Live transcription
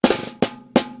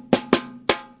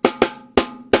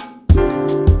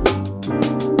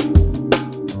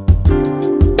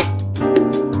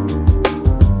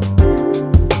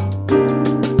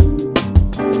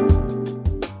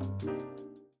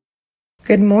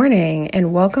Good morning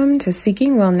and welcome to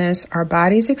Seeking Wellness, Our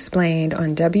Bodies Explained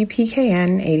on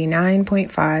WPKN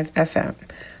 89.5 FM.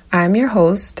 I'm your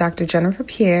host, Dr. Jennifer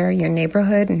Pierre, your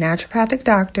neighborhood naturopathic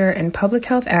doctor and public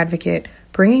health advocate,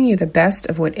 bringing you the best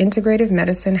of what integrative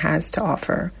medicine has to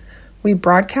offer. We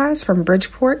broadcast from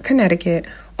Bridgeport, Connecticut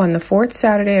on the fourth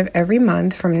Saturday of every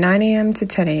month from 9 a.m. to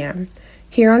 10 a.m.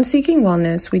 Here on Seeking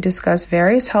Wellness, we discuss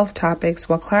various health topics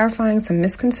while clarifying some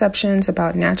misconceptions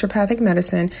about naturopathic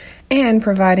medicine and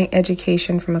providing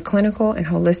education from a clinical and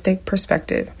holistic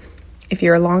perspective. If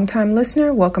you're a longtime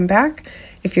listener, welcome back.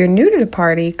 If you're new to the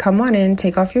party, come on in,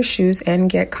 take off your shoes, and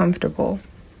get comfortable.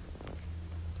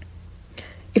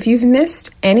 If you've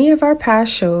missed any of our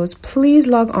past shows, please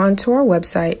log on to our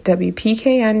website,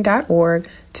 wpkn.org,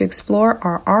 to explore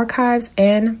our archives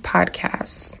and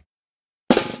podcasts.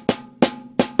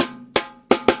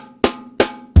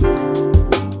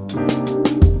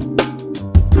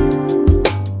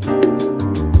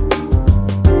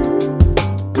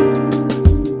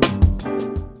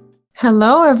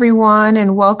 Hello, everyone,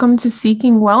 and welcome to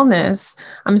Seeking Wellness.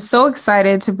 I'm so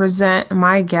excited to present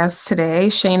my guest today,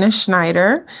 Shayna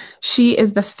Schneider. She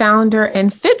is the founder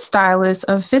and fit stylist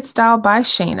of FitStyle by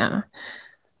Shayna.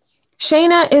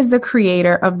 Shayna is the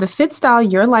creator of the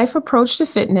FitStyle Your Life approach to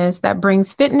fitness that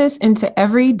brings fitness into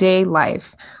everyday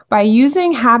life. By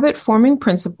using habit-forming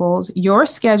principles, your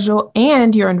schedule,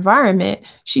 and your environment,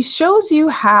 she shows you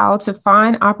how to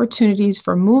find opportunities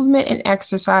for movement and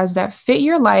exercise that fit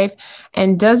your life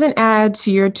and doesn't add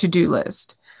to your to-do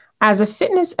list. As a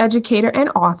fitness educator and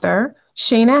author,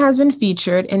 Shayna has been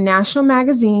featured in national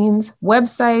magazines,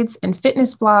 websites, and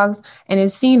fitness blogs, and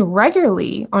is seen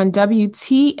regularly on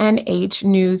WTNH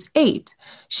News 8.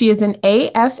 She is an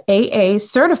AFAA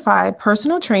certified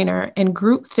personal trainer and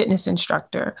group fitness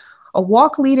instructor, a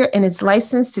walk leader, and is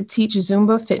licensed to teach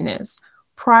Zumba fitness.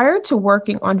 Prior to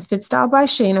working on FitStyle by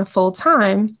Shayna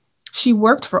full-time, she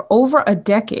worked for over a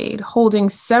decade, holding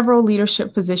several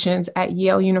leadership positions at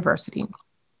Yale University.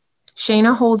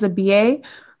 Shayna holds a BA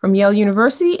from Yale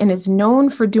University and is known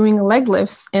for doing leg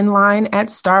lifts in line at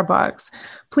Starbucks.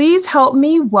 Please help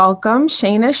me welcome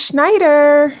Shayna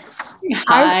Schneider.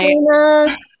 Hi,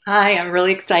 Shayna. Hi, I'm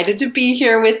really excited to be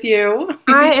here with you.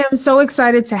 I am so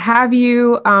excited to have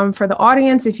you. For the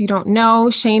audience, if you don't know,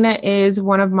 Shayna is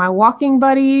one of my walking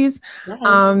buddies,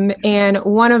 Yes. And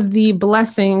one of the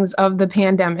blessings of the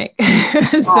pandemic.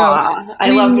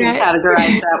 I love being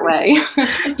categorized that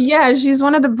way. Yeah, she's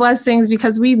one of the blessings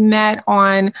because we met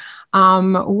on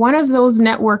one of those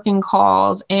networking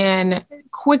calls and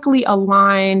quickly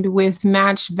aligned with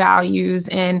matched values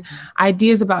and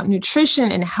ideas about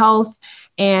nutrition and health.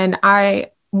 And I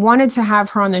wanted to have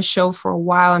her on the show for a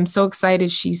while. I'm so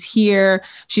excited she's here.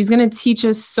 She's going to teach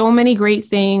us so many great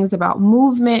things about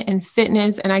movement and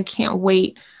fitness, and I can't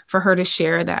wait for her to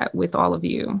share that with all of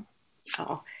you.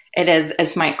 Oh,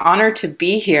 it's my honor to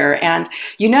be here. And,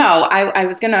 I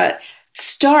was going to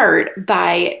start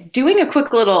by doing a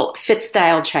quick little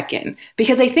FitStyle check-in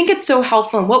because I think it's so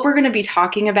helpful. And what we're going to be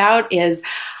talking about is,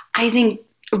 I think,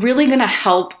 really going to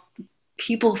help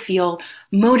people feel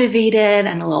motivated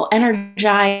and a little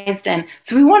energized. And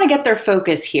so we want to get their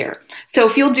focus here. So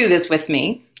if you'll do this with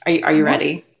me, are you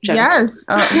ready, Jennifer? Yes.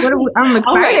 I'm excited.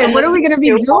 Right, what are we going to be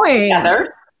doing?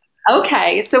 Together.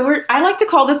 Okay. So I like to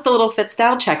call this the little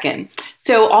FitStyle check-in.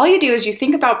 So all you do is you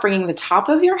think about bringing the top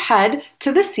of your head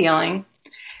to the ceiling.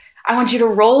 I want you to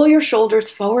roll your shoulders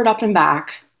forward, up, and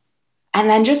back. And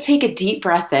then just take a deep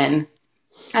breath in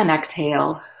and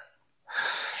exhale.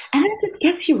 And it just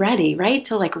gets you ready, right?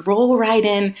 To roll right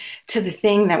in to the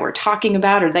thing that we're talking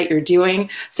about or that you're doing.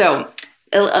 So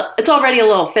it's already a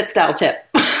little FitStyle tip.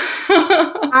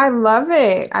 I love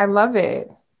it.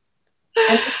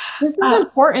 And this is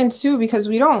important too, because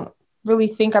we don't really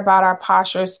think about our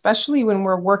posture, especially when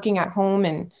we're working at home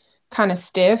and kind of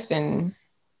stiff and.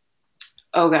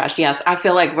 Oh gosh, yes. I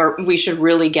feel like we should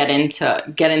really get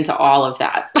into all of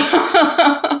that.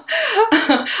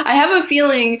 I have a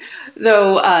feeling,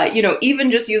 though, even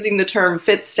just using the term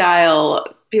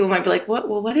FitStyle, people might be like, "What?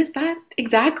 Well, what is that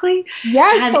exactly?"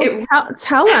 Yes,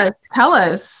 tell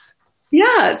us.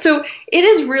 Yeah, so it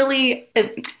is really.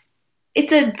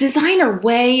 It's a designer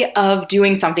way of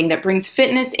doing something that brings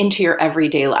fitness into your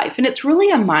everyday life, and it's really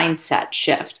a mindset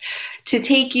shift to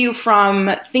take you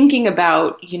from thinking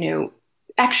about,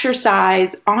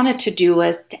 exercise on a to-do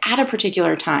list at a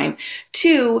particular time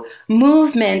to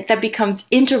movement that becomes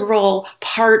integral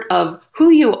part of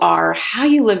who you are, how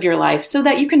you live your life, so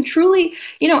that you can truly,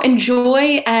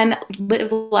 enjoy and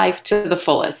live life to the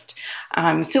fullest.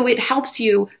 So it helps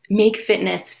you make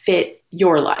fitness fit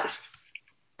your life.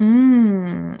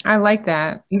 I like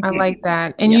that. I Mhm. like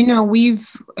that. And Yeah.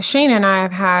 Shane and I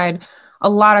have had a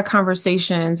lot of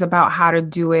conversations about how to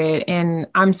do it. And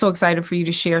I'm so excited for you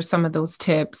to share some of those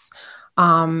tips.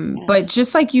 Yeah. But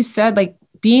just like you said, like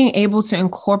being able to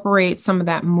incorporate some of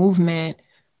that movement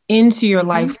into your Mhm.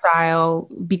 lifestyle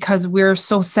because we're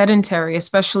so sedentary,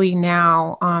 especially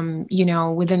now,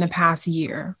 within the past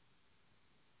year.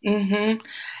 Hmm.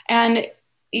 And,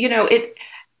 it,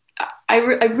 I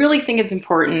really think it's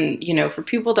important, for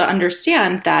people to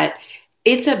understand that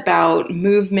it's about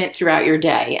movement throughout your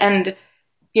day. And,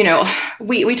 you know,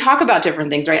 we talk about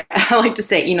different things, right? I like to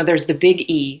say, there's the big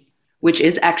E, which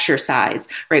is exercise,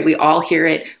 right? We all hear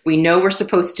it. We know we're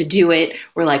supposed to do it.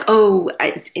 We're like, oh,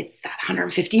 it's that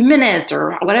 150 minutes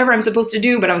or whatever I'm supposed to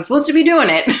do, but I'm supposed to be doing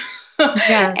it.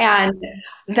 Yes. And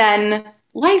then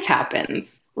life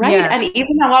happens, right? And Yes.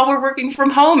 even while we're working from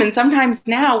home, and sometimes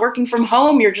now working from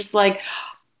home, you're just like,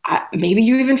 maybe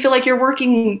you even feel like you're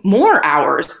working more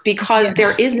hours because Yeah.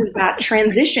 there isn't that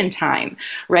transition time,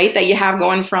 right? That you have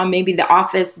going from maybe the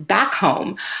office back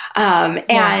home. Yeah.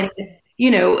 And,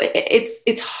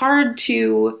 it's hard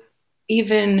to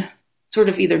even sort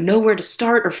of either know where to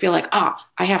start or feel like,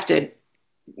 I have to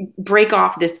break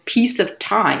off this piece of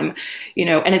time,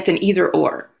 and it's an either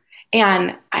or.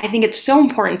 And I think it's so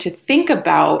important to think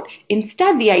about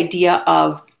instead the idea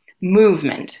of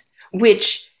movement,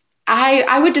 which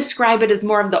I would describe it as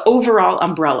more of the overall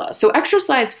umbrella. So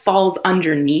exercise falls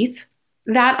underneath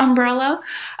that umbrella,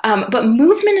 but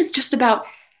movement is just about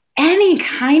any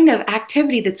kind of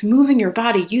activity that's moving your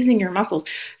body, using your muscles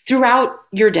throughout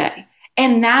your day.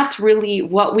 And that's really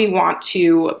what we want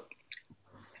to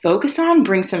focus on,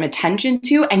 bring some attention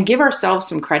to, and give ourselves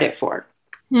some credit for.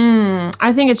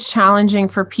 I think it's challenging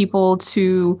for people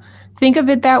to think of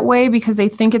it that way because they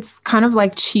think it's kind of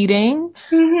like cheating.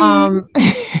 Mm-hmm. Um,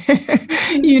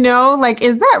 like,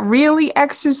 is that really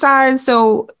exercise?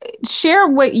 So share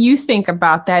what you think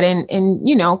about that and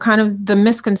kind of the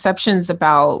misconceptions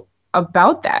about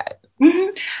that.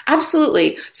 Mm-hmm.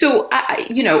 Absolutely. So,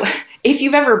 if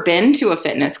you've ever been to a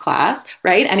fitness class,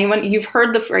 right? Anyone, you've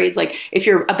heard the phrase like, if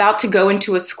you're about to go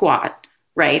into a squat,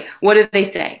 right? What do they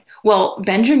say? Well,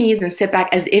 bend your knees and sit back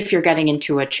as if you're getting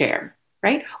into a chair,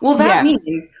 right? Well, that Yes.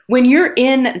 means when you're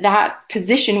in that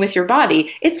position with your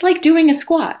body, it's like doing a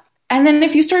squat. And then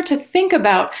if you start to think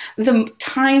about the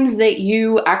times that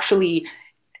you actually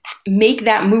make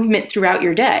that movement throughout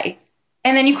your day,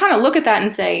 and then you kind of look at that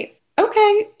and say,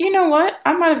 okay, you know what?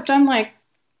 I might have done like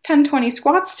 10, 20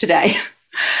 squats today.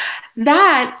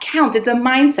 That counts. It's a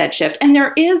mindset shift. And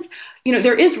there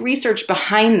is research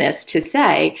behind this to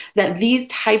say that these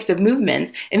types of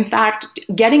movements, in fact,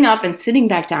 getting up and sitting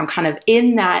back down kind of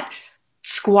in that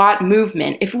squat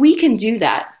movement, if we can do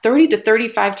that 30 to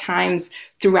 35 times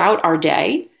throughout our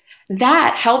day,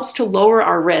 that helps to lower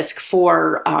our risk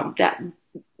for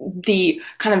the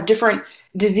kind of different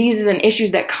diseases and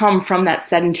issues that come from that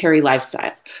sedentary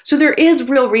lifestyle. So there is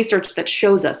real research that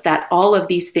shows us that all of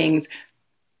these things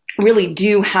really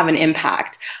do have an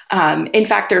impact. In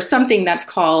fact, there's something that's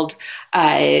called,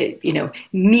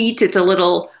 NEAT. It's a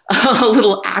little a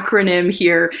little acronym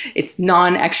here. It's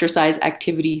non-exercise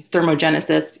activity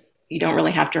thermogenesis. You don't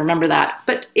really have to remember that,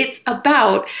 but it's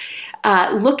about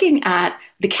looking at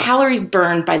the calories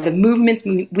burned by the movements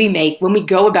we make when we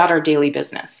go about our daily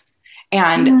business.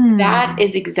 And that Hmm.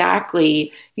 is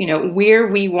exactly, where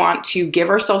we want to give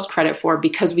ourselves credit for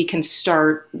because we can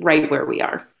start right where we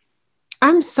are.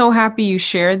 I'm so happy you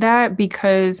shared that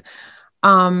because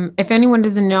if anyone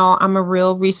doesn't know, I'm a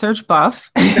real research buff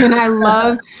and I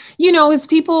love, as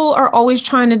people are always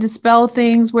trying to dispel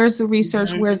things. Where's the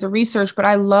research? Mhm. Where's the research? But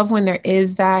I love when there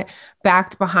is that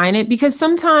backed behind it because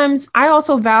sometimes I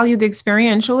also value the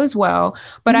experiential as well.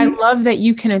 But I Mhm. love that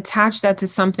you can attach that to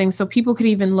something so people could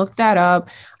even look that up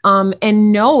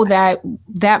and know that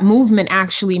that movement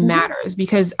actually Mhm. matters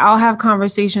because I'll have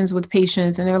conversations with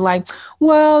patients and they're like,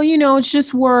 well, it's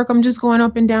just work. I'm just going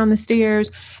up and down the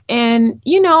stairs. And,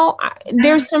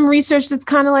 there's some research that's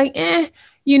kind of like,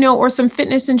 or some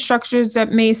fitness instructors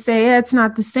that may say it's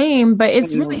not the same, but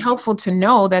it's really Mhm. helpful to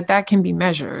know that that can be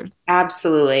measured.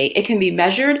 Absolutely. It can be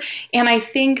measured. And I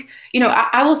think,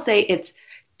 I will say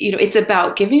it's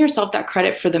about giving yourself that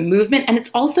credit for the movement. And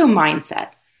it's also mindset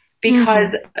Mm.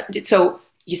 because, so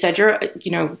you said you're,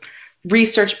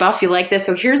 research buff, you like this.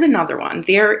 So here's another one.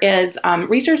 There is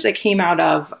research that came out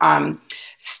of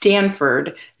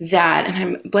Stanford that, and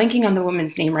I'm blanking on the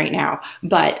woman's name right now,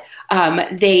 but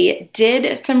they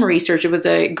did some research. It was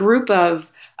a group of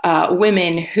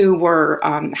women who were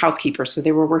housekeepers. So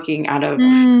they were working out of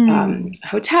Mm.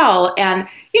 hotel. And,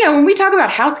 when we talk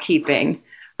about housekeeping,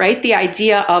 right? The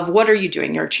idea of what are you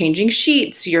doing? You're changing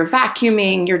sheets, you're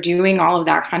vacuuming, you're doing all of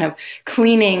that kind of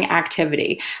cleaning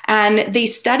activity. And they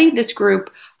studied this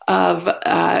group of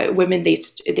women.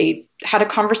 They had a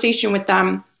conversation with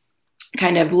them,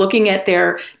 kind of looking at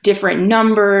their different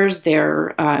numbers,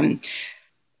 their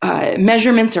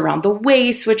measurements around the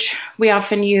waist, which we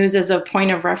often use as a point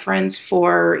of reference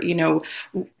for,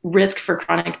 risk for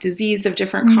chronic disease of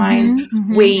different kinds,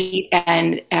 weight,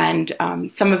 and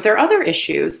some of their other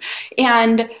issues.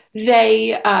 And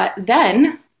they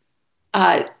then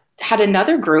had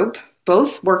another group,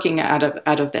 both working out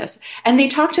of this, and they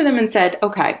talked to them and said,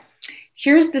 okay,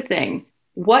 here's the thing: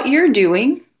 what you're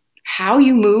doing, how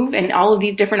you move, and all of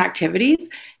these different activities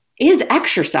is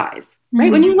exercise. Right?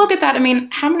 When you look at that, I mean,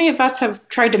 how many of us have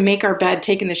tried to make our bed,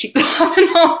 taking the sheets off and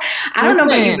all? I don't know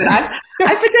about you, but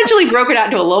I've potentially broken out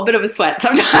into a little bit of a sweat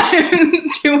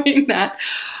sometimes doing that.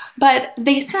 But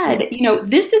they said,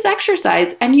 this is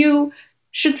exercise, and you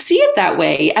should see it that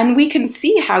way. And we can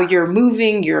see how you're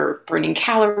moving, you're burning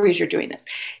calories, you're doing this.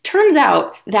 Turns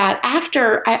out that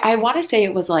after, I want to say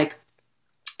it was like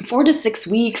 4 to 6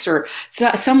 weeks or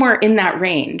somewhere in that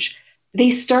range, they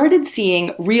started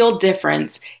seeing real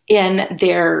difference in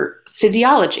their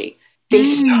physiology. They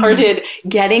started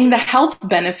getting the health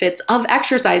benefits of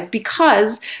exercise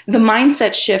because the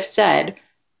mindset shift said,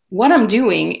 what I'm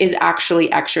doing is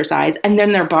actually exercise. And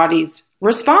then their bodies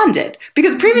responded.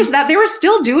 Because previous to that, they were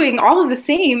still doing all of the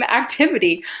same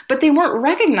activity, but they weren't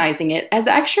recognizing it as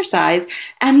exercise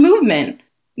and movement.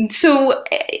 So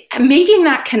making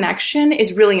that connection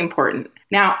is really important.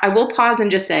 Now, I will pause and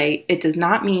just say, it does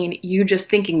not mean you just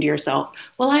thinking to yourself,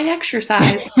 well, I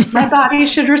exercise, my body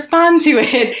should respond to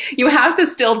it. You have to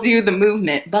still do the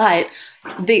movement. But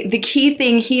the key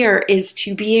thing here is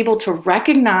to be able to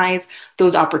recognize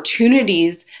those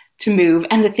opportunities to move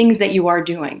and the things that you are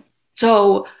doing.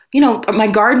 So, my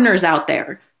gardeners out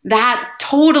there, that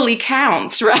totally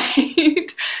counts,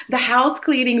 right? The house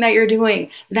cleaning that you're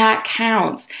doing, that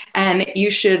counts. And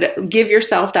you should give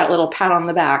yourself that little pat on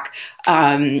the back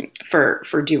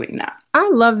for doing that. I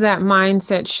love that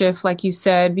mindset shift, like you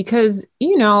said, because,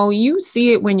 you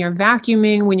see it when you're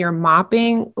vacuuming, when you're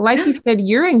mopping, like you said,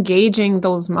 you're engaging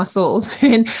those muscles.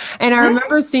 And I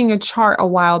remember seeing a chart a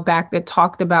while back that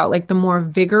talked about like the more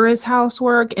vigorous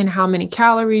housework and how many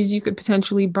calories you could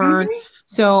potentially burn.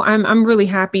 So I'm really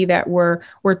happy that we're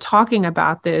talking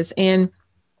about this. And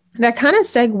that kind of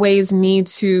segues me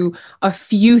to a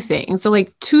few things. So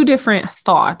like 2 different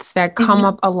thoughts that come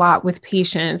up a lot with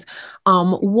patients.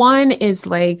 One is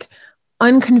like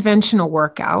unconventional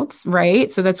workouts,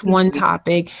 right? So that's one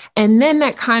topic. And then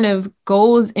that kind of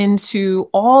goes into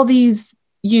all these,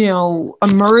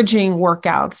 emerging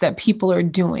workouts that people are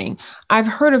doing. I've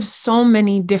heard of so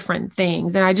many different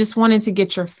things, and I just wanted to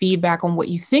get your feedback on what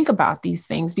you think about these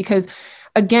things, because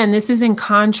again, this is in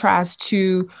contrast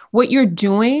to what you're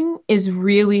doing is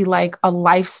really like a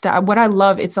lifestyle. What I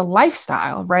love, it's a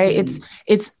lifestyle, right?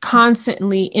 It's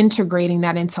constantly integrating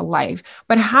that into life.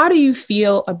 But how do you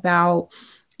feel about,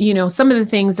 some of the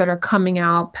things that are coming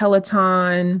out,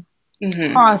 Peloton,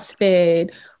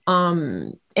 CrossFit,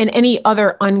 and any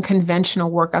other unconventional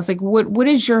workouts? Like what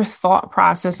is your thought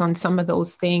process on some of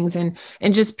those things and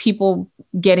just people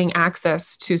getting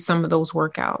access to some of those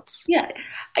workouts? Yeah.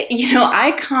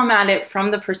 I come at it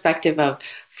from the perspective of,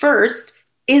 first,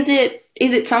 is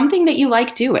it something that you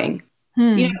like doing?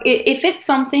 If it's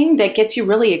something that gets you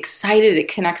really excited, it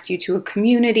connects you to a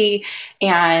community,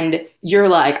 and you're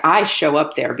like, I show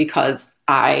up there because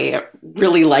I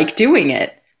really like doing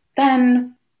it,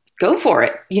 then go for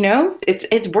it.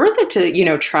 It's worth it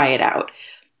to, try it out.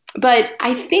 But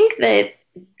I think that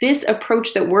this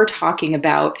approach that we're talking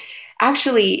about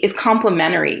actually is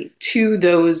complementary to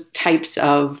those types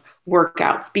of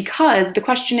workouts, because the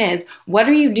question is, what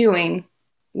are you doing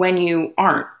when you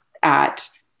aren't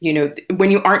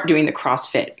when you aren't doing the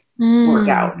CrossFit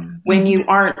workout, when you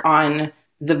aren't on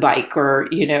the bike or,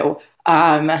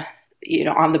 on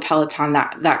the Peloton,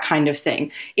 that kind of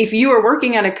thing. If you are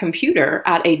working at a computer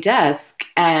at a desk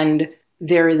and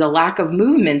there is a lack of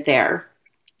movement there,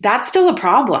 that's still a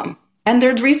problem. And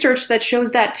there's research that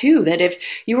shows that too, that if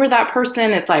you were that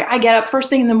person, it's like, I get up first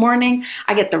thing in the morning,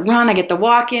 I get the run, I get the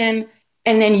walk in,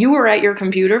 and then you were at your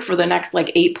computer for the next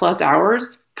 8+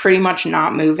 hours, pretty much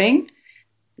not moving.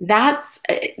 That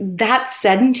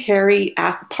sedentary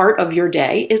part of your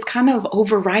day is kind of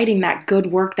overriding that good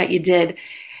work that you did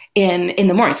in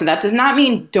the morning. So that does not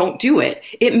mean don't do it.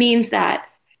 It means that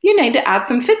you need to add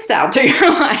some FitStyle to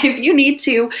your life. You need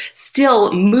to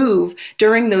still move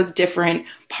during those different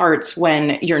parts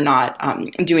when you're not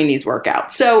doing these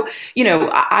workouts. So,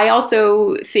 I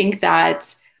also think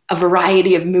that a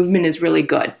variety of movement is really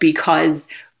good, because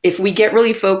if we get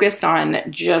really focused on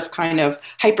just kind of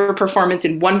hyper performance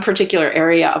in one particular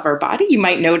area of our body, you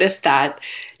might notice that,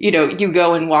 you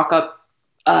go and walk up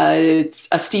a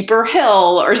steeper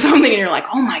hill or something, and you're like,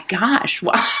 oh my gosh,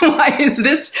 why is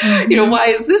this,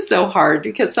 why is this so hard?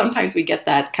 Because sometimes we get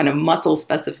that kind of muscle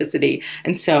specificity.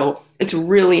 And so it's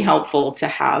really helpful to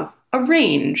have a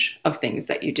range of things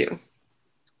that you do.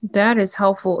 That is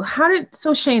helpful.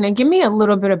 So Shayna, give me a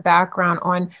little bit of background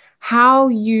on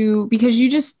because you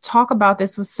just talk about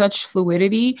this with such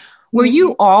fluidity. Were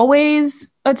you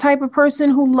always a type of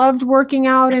person who loved working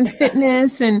out and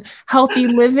fitness and healthy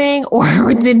living,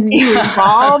 or did you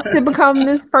evolve to become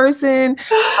this person?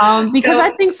 Because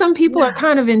I think some people are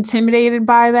kind of intimidated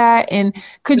by that. And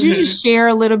could you just share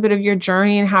a little bit of your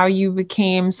journey and how you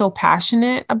became so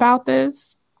passionate about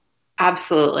this?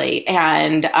 Absolutely.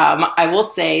 And I will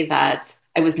say that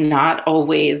I was not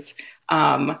always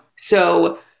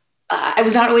I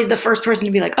was not always the first person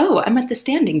to be like, oh, I'm at the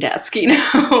standing desk. It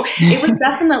was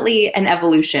definitely an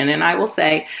evolution. And I will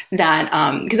say that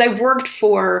because I worked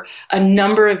for a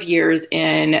number of years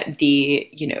in the,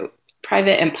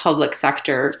 private and public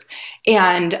sectors.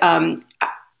 And I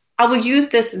will use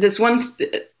this one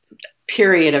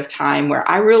period of time where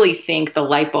I really think the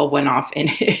light bulb went off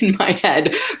in my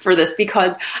head for this,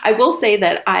 because I will say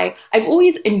that I've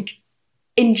always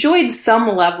enjoyed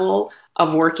some level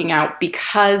of working out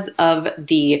because of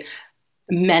the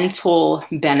mental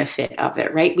benefit of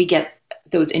it, right? We get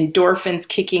those endorphins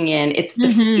kicking in. It's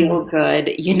the feel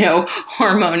good,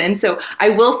 hormone. And so I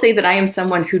will say that I am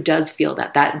someone who does feel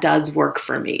that does work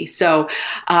for me. So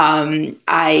if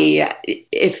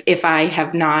I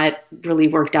have not really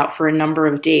worked out for a number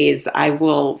of days, I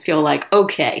will feel like,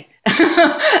 okay,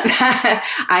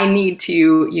 I need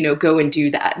to, go and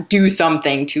do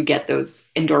something to get those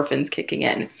endorphins kicking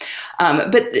in.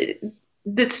 But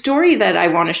the story that I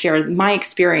want to share, my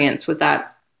experience was that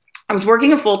I was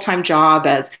working a full-time job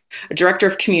as a director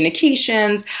of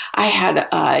communications. I had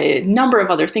a number of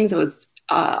other things. I was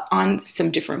on some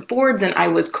different boards, and I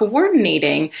was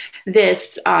coordinating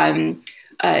this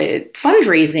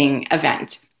fundraising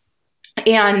event.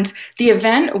 And the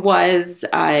event was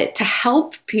to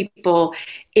help people.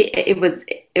 It was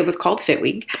called Fit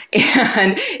Week,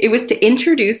 and it was to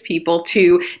introduce people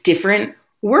to different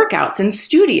workouts and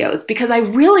studios, because I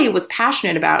really was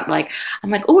passionate about,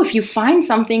 I'm like, oh, if you find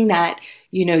something that,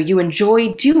 you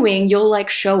enjoy doing, you'll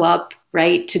show up,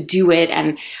 right, to do it.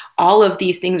 And all of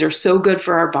these things are so good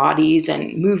for our bodies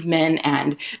and movement.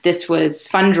 And this was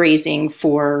fundraising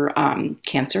for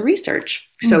cancer research.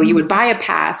 So you would buy a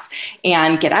pass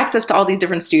and get access to all these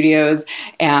different studios,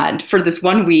 and for this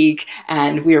 1 week,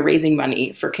 and we were raising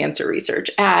money for cancer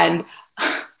research. And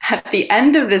at the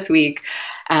end of this week,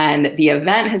 and the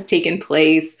event has taken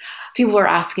place, people were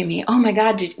asking me, oh my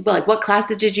God, what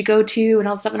classes did you go to and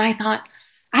all this stuff? And I thought,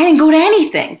 I didn't go to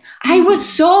anything. I was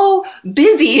so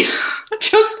busy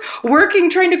just working,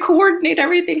 trying to coordinate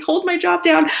everything, hold my job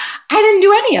down. I didn't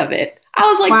do any of it. I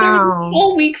was like, there was a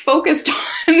whole week focused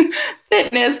on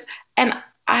fitness, and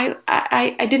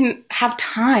I didn't have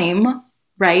time,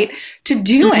 right, to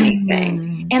do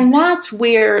anything. And that's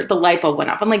where the light bulb went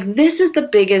off. I'm like, this is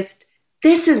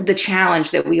the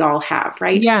challenge that we all have,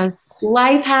 right? Yes.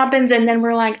 Life happens, and then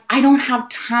we're like, I don't have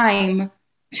time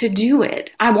to do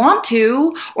it. I want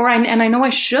to, and I know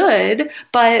I should,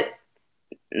 but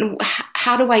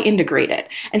how do I integrate it?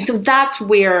 And so that's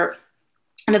where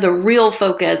the real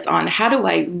focus on how do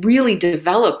I really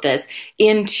develop this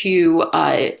into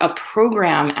a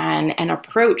program and an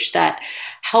approach that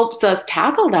helps us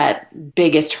tackle that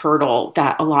biggest hurdle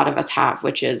that a lot of us have,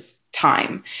 which is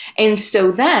time. And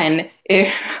so then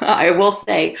I will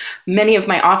say many of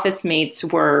my office mates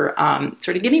were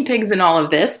sort of guinea pigs in all of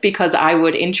this, because I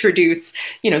would introduce,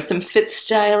 some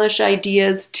FitStyle-ish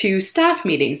ideas to staff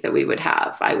meetings that we would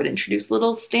have. I would introduce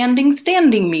little standing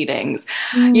meetings.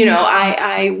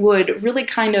 I would really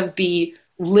kind of be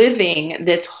living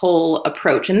this whole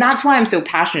approach. And that's why I'm so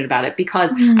passionate about it,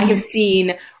 because I have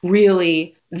seen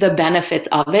really the benefits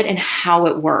of it and how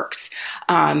it works.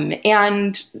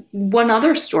 And one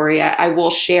other story I will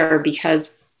share,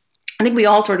 because I think we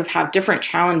all sort of have different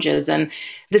challenges. And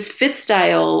this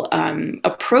FitStyle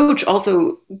approach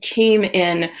also came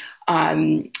in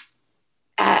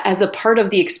as a part of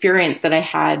the experience that I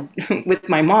had with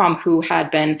my mom, who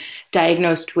had been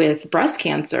diagnosed with breast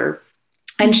cancer.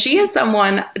 And she is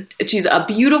she's a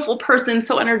beautiful person,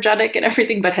 so energetic and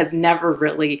everything, but has never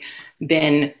really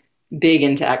been big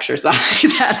into exercise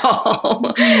at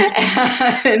all.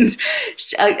 And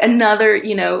another,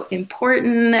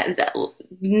 important, that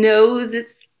knows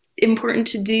it's important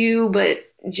to do, but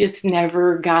just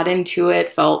never got into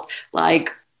it. Felt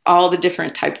like all the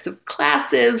different types of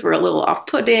classes were a little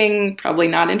off-putting, probably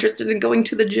not interested in going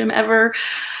to the gym ever.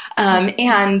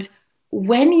 And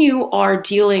when you are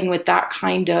dealing with that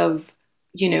kind of,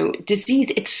 disease,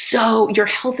 your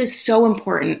health is so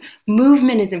important.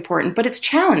 Movement is important, but it's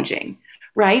challenging,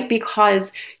 right?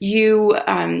 Because you're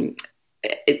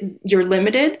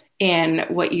limited in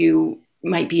what you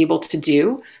might be able to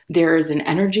do. There's an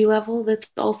energy level that's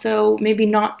also maybe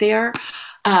not there.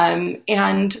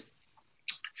 And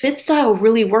FitStyle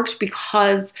really works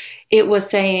because it was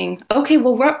saying, okay,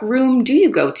 well, what room do you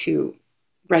go to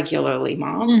regularly,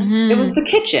 Mom? It was the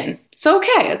kitchen. So,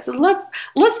 okay, so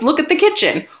let's look at the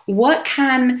kitchen. What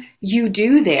can you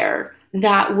do there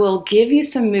that will give you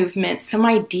some movement, some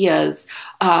ideas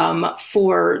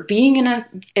for being in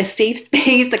a safe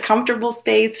space, a comfortable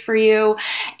space for you,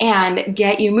 and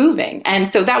get you moving? And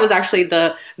so that was actually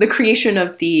the creation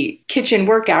of the kitchen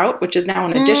workout, which is now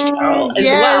in a dish towel as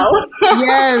well.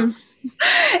 Yes.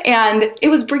 And it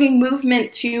was bringing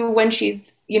movement to when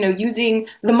she's, using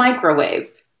the microwave.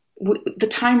 The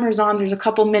timer's on, there's a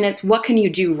couple minutes. What can you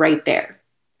do right there?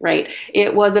 Right?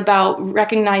 It was about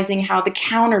recognizing how the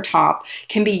countertop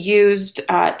can be used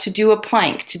to do a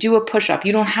plank, to do a push-up.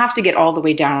 You don't have to get all the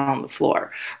way down on the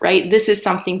floor, right? This is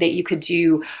something that you could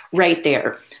do right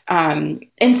there. And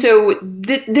so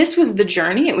this was the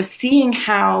journey. It was seeing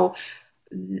how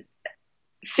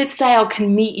FitStyle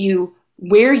can meet you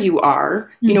where you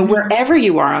are, wherever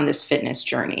you are on this fitness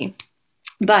journey,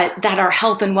 but that our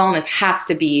health and wellness has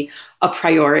to be a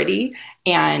priority,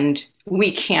 and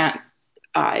we can't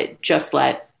just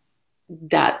let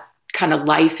that kind of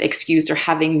life excuse or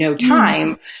having no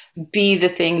time be the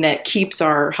thing that keeps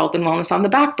our health and wellness on the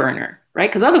back burner, right?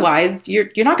 Because otherwise you're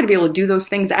not going to be able to do those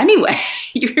things anyway.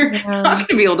 You're not going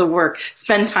to be able to work,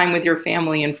 spend time with your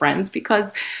family and friends,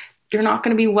 because you're not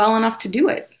going to be well enough to do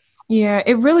it. Yeah,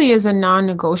 it really is a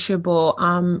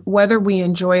non-negotiable, whether we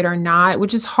enjoy it or not,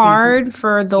 which is hard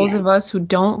for those of us who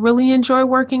don't really enjoy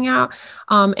working out.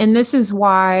 And this is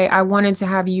why I wanted to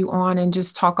have you on and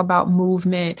just talk about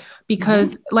movement,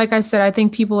 because like I said, I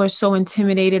think people are so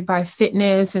intimidated by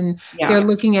fitness, and they're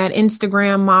looking at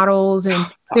Instagram models, and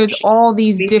there's all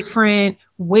these different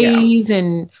ways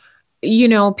and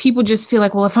people just feel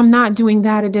like, well, if I'm not doing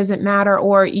that, it doesn't matter.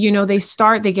 Or,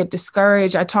 they get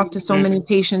discouraged. I talk to so many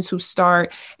patients who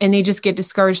start and they just get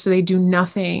discouraged, so they do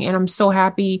nothing. And I'm so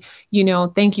happy,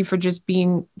 thank you for just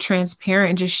being transparent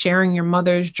and just sharing your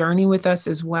mother's journey with us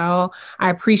as well.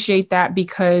 I appreciate that,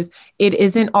 because it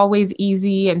isn't always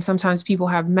easy. And sometimes people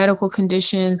have medical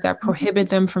conditions that prohibit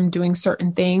them from doing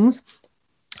certain things.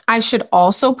 I should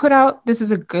also put out, this is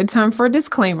a good time for a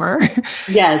disclaimer.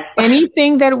 Yes.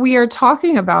 Anything that we are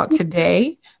talking about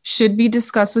today should be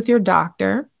discussed with your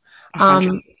doctor.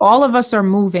 All of us are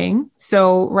moving.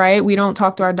 So, right, we don't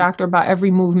talk to our doctor about every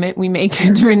movement we make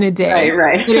during the day.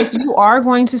 Right. But if you are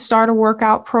going to start a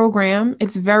workout program,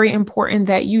 it's very important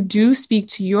that you do speak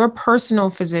to your personal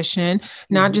physician,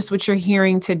 not just what you're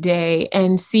hearing today,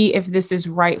 and see if this is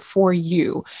right for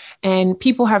you. And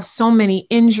people have so many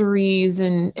injuries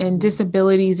and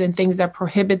disabilities and things that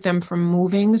prohibit them from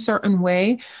moving a certain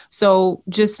way. So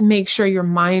just make sure you're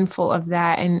mindful of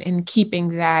that and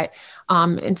keeping that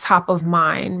in top of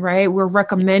mind, right? We're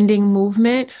recommending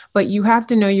movement, but you have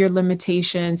to know your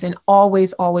limitations, and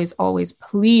always, always, always,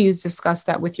 please discuss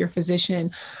that with your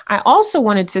physician. I also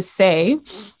wanted to say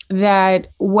that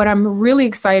what I'm really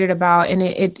excited about, and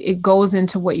it goes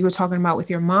into what you were talking about with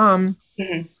your mom,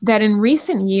 that in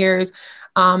recent years,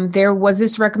 there was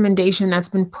this recommendation that's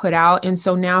been put out. And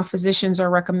so now physicians are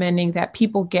recommending that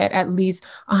people get at least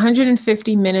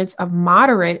 150 minutes of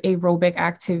moderate aerobic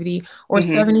activity or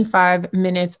 75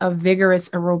 minutes of vigorous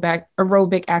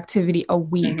aerobic activity a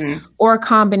week, or a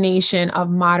combination of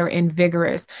moderate and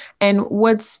vigorous. And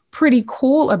what's pretty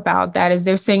cool about that is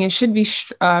they're saying it should be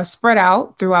spread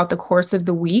out throughout the course of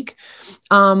the week.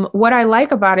 What I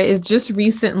like about it is just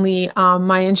recently,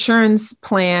 my insurance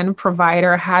plan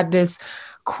provider had this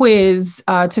quiz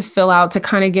to fill out to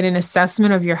kind of get an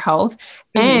assessment of your health.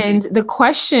 And the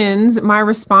questions, my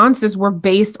responses were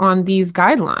based on these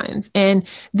guidelines. And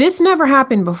this never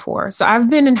happened before. So I've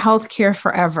been in healthcare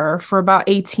forever, for about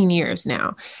 18 years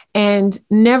now, and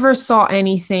never saw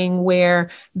anything where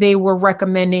they were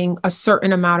recommending a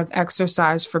certain amount of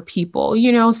exercise for people.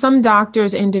 Some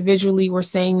doctors individually were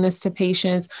saying this to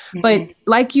patients, but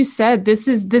like you said,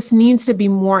 this needs to be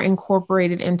more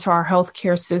incorporated into our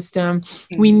healthcare system.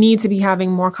 We need to be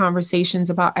having more conversations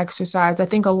about exercise. I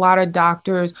think a lot of doctors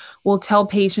will tell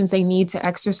patients they need to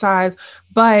exercise,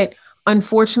 but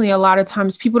unfortunately, a lot of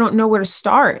times people don't know where to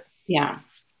start. Yeah.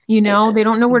 They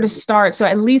don't know where to start. So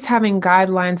at least having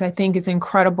guidelines, I think, is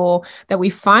incredible that we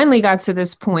finally got to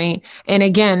this point. And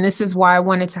again, this is why I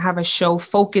wanted to have a show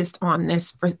focused on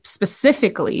this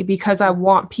specifically, because I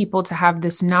want people to have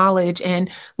this knowledge. And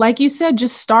like you said,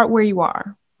 just start where you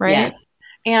are, right? Yes.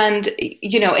 And,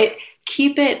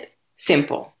 keep it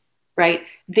simple, right?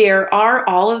 There are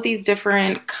all of these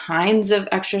different kinds of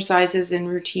exercises and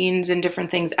routines and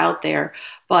different things out there,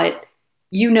 but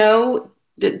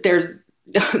that there's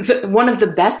one of the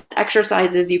best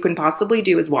exercises you can possibly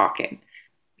do is walking.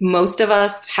 Most of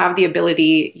us have the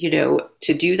ability,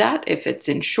 to do that. If it's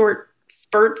in short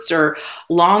spurts or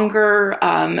longer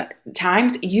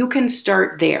times, you can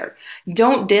start there.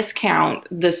 Don't discount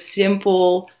the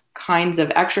simple kinds of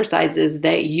exercises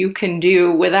that you can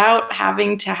do without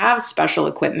having to have special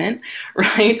equipment,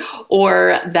 right?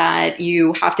 Or that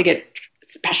you have to get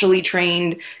specially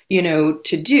trained,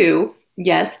 to do.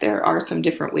 Yes, there are some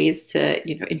different ways to,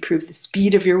 improve the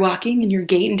speed of your walking and your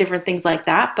gait and different things like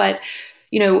that. But,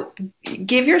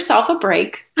 give yourself a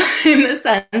break in the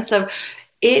sense of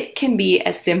it can be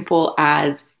as simple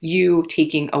as you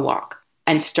taking a walk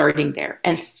and starting there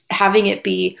and having it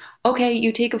be, okay,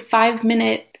 you take a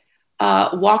 5-minute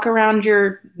walk around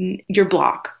your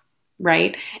block,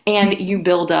 right? And you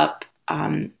build up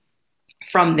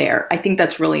from there. I think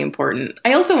that's really important.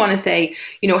 I also want to say,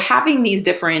 having these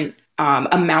different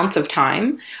amounts of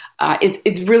time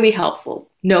is really helpful.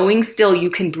 Knowing still you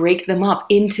can break them up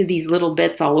into these little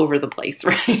bits all over the place,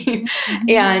 right? Mm-hmm.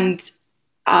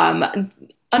 And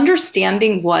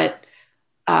understanding what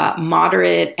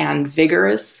moderate and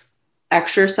vigorous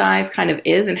exercise kind of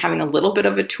is, and having a little bit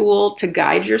of a tool to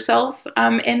guide yourself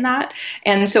in that.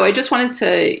 And so I just wanted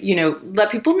to,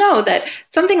 let people know that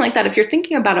something like that, if you're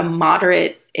thinking about a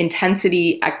moderate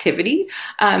intensity activity,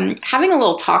 having a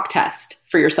little talk test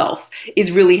for yourself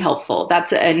is really helpful.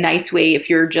 That's a nice way. If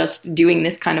you're just doing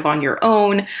this kind of on your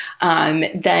own,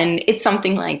 then it's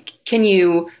something like,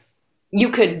 you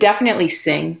could definitely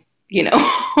sing,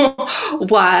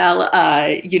 while,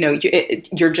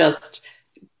 you're just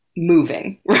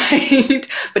moving, right?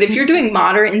 But if you're doing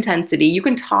moderate intensity, you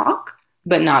can talk,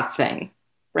 but not sing,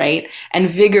 right? And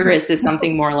vigorous is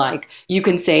something more like you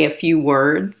can say a few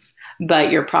words, but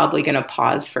you're probably going to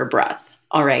pause for breath.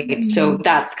 All right. Mm-hmm. So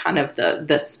that's kind of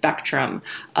the spectrum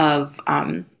of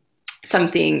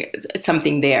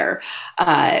something there.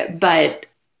 But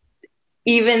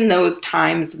even those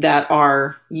times that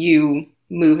are you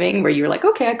moving where you're like,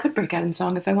 okay, I could break out in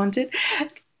song if I wanted,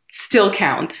 still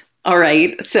count. All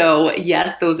right. So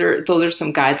yes, those are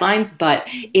some guidelines, but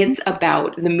it's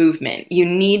about the movement. You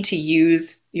need to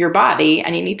use your body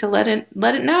and you need to let it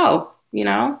know,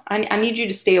 I need you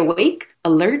to stay awake,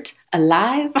 alert,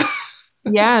 alive.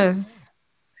 Yes.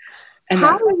 And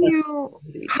how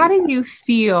do you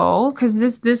feel? Because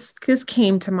this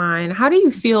came to mind. How do you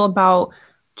feel about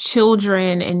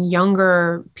children and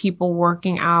younger people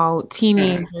working out,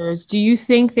 teenagers? Do you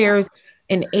think there's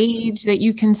an age that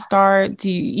you can start?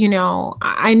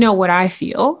 I know what I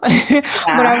feel,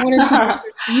 but I wanted to get your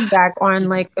feedback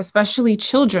on, especially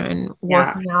children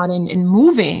working out and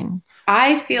moving.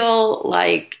 I feel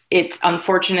like it's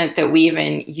unfortunate that we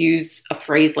even use a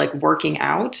phrase like working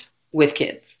out with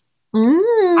kids.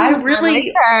 I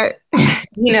really, like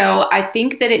that. I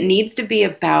think that it needs to be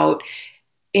about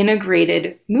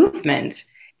integrated movement.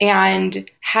 And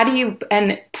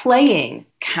and playing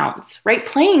counts, right?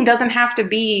 Playing doesn't have to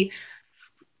be,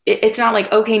 it's not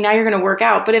like, okay, now you're going to work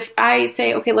out. But if I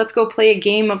say, okay, let's go play a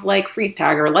game of freeze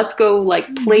tag, or let's go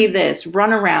play this,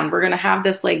 run around, we're going to have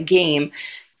this game,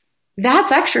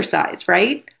 that's exercise,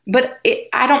 right? But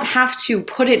I don't have to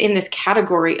put it in this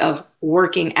category of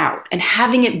working out and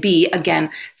having it be,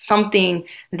 again, something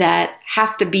that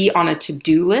has to be on a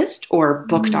to-do list or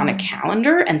booked on a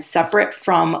calendar and separate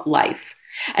from life.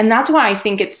 And that's why I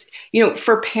think it's,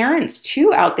 for parents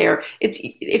too out there, it's,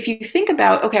 if you think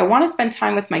about, okay, I want to spend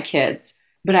time with my kids,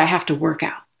 but I have to work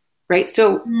out, right?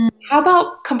 So how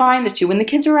about combine the two? When the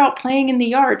kids are out playing in the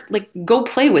yard, go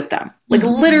play with them,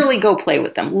 literally go play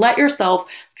with them. Let yourself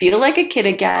feel like a kid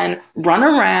again, run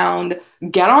around,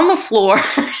 get on the floor,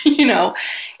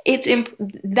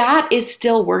 that is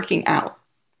still working out.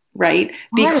 Right?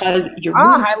 Because you're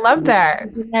I love that.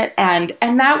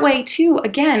 And that way too,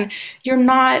 again, you're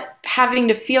not having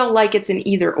to feel like it's an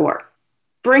either or.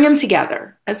 Bring them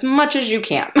together as much as you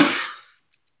can.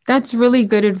 That's really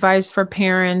good advice for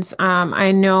parents.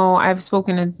 I know I've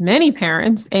spoken to many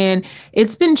parents, and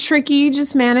it's been tricky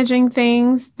just managing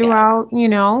things throughout,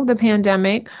 the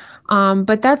pandemic.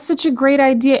 But that's such a great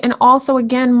idea. And also,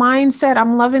 again, mindset.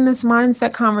 I'm loving this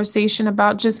mindset conversation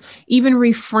about just even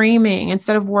reframing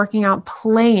instead of working out,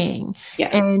 playing.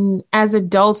 Yes. And as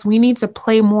adults, we need to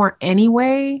play more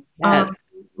anyway. Yes.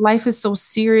 Life is so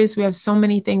serious. We have so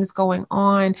many things going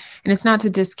on. And it's not to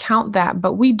discount that,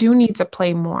 but we do need to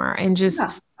play more and just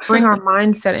Yeah. bring our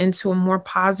mindset into a more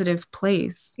positive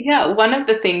place. Yeah, one of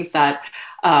the things that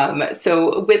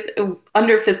so with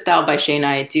under FitStyle by Shane,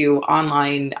 I do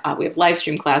online. We have live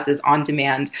stream classes on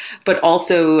demand, but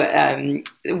also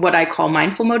what I call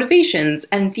mindful motivations,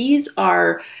 and these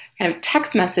are kind of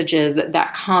text messages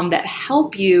that come that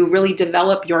help you really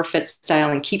develop your fit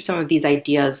style and keep some of these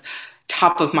ideas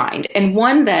top of mind. And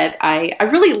one that I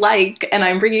really like, and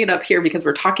I'm bringing it up here because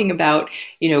we're talking about,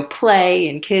 play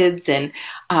and kids and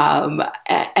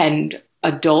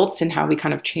adults and how we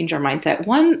kind of change our mindset.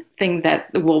 One thing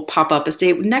that will pop up is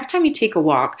say, next time you take a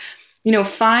walk,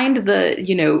 find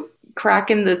the,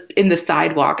 crack in the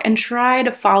sidewalk and try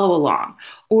to follow along.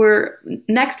 Or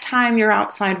next time you're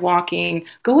outside walking,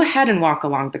 go ahead and walk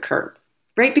along the curb.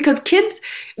 Right? Because kids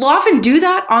will often do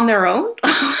that on their own,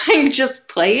 like just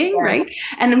playing, Yes. right?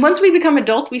 And then once we become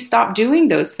adults, we stop doing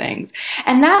those things.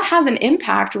 And that has an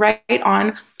impact, right,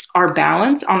 on our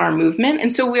balance, on our movement.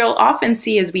 And so we'll often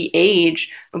see as we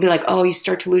age, we'll be like, oh, you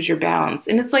start to lose your balance.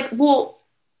 And it's like, well,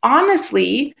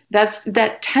 honestly,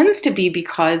 that tends to be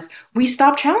because we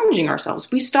stop challenging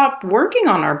ourselves. We stop working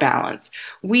on our balance.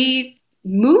 We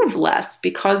move less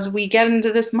because we get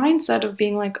into this mindset of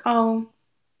being like, oh,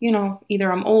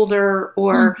 either I'm older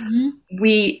or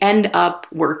we end up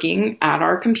working at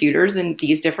our computers and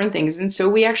these different things. And so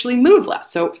we actually move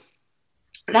less. So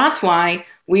that's why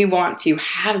we want to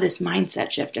have this mindset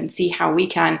shift and see how we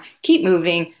can keep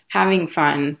moving, having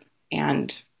fun,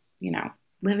 and,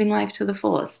 living life to the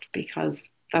fullest, because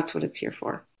that's what it's here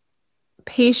for.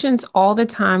 Patients all the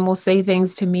time will say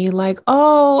things to me like,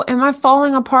 oh, am I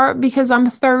falling apart because I'm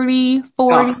 30,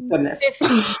 40, Oh, goodness.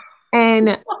 50?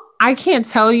 And I can't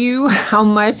tell you how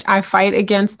much I fight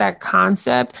against that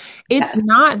concept. It's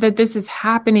not that this is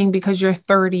happening because you're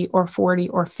 30 or 40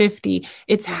 or 50.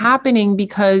 It's happening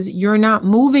because you're not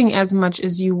moving as much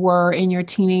as you were in your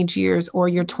teenage years or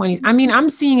your 20s. I mean, I'm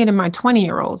seeing it in my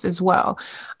 20-year-olds as well.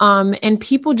 And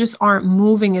people just aren't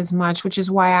moving as much, which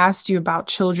is why I asked you about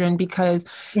children, because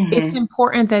it's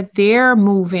important that they're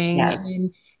moving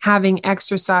and having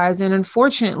exercise. And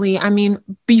unfortunately, I mean,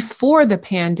 before the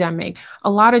pandemic,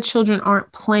 a lot of children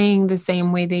aren't playing the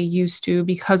same way they used to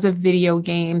because of video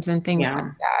games and things like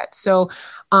that. So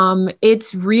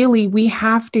it's really, we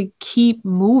have to keep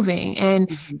moving.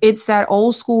 And it's that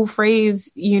old school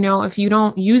phrase, if you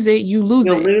don't use it, you lose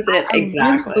it. You'll lose it. I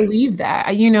Exactly. really believe that.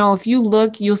 If you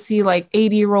look, you'll see like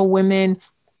 80-year-old women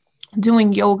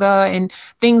doing yoga and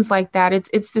things like that.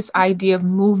 It's this idea of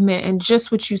movement and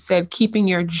just what you said, keeping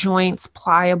your joints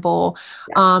pliable.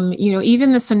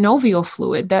 Even the synovial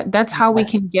fluid, that's how we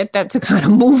can get that to kind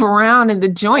of move around in the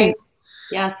joints.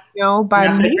 Yes. By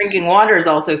drinking water is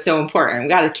also so important. We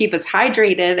got to keep us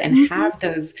hydrated and have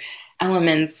those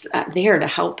elements there to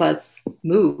help us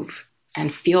move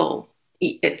and feel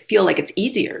like it's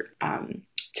easier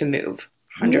to move.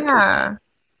 100%. Yeah.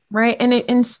 Right.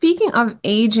 And speaking of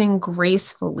aging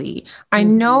gracefully, I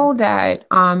know that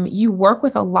you work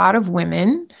with a lot of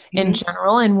women in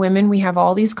general, and women, we have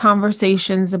all these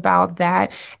conversations about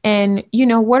that. And,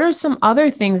 what are some other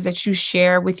things that you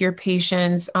share with your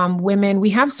patients? Women, we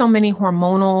have so many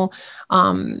hormonal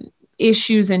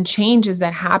issues and changes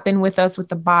that happen with us, with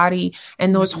the body.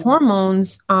 And those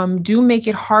hormones do make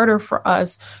it harder for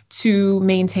us to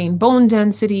maintain bone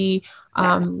density,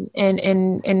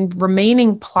 and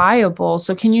remaining pliable.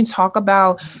 So can you talk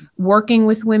about working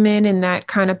with women in that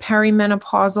kind of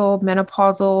perimenopausal,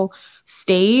 menopausal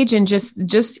stage, and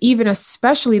just even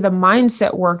especially the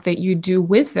mindset work that you do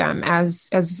with them as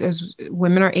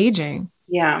women are aging?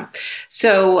 Yeah.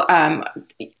 So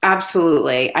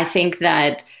absolutely. I think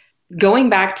that going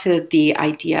back to the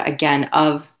idea again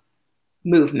of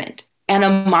movement and a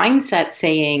mindset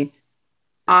saying,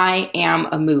 I am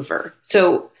a mover.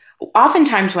 So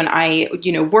oftentimes when I,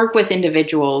 work with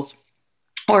individuals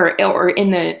or in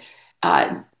the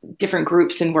different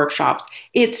groups and workshops,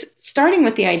 it's starting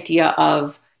with the idea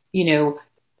of,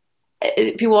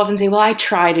 people often say, well, I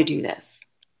try to do this.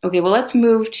 Okay, well, let's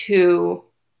move to,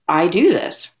 I do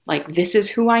this. Like, this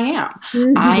is who I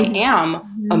am. I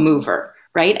am a mover,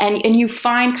 right? And you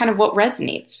find kind of what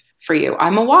resonates for you.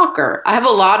 I'm a walker. I have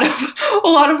a lot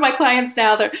of my clients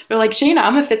now. They're like, Shayna,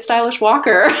 I'm a fit stylish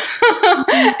walker,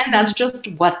 and that's just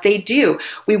what they do.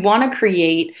 We want to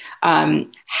create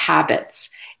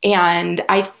habits, and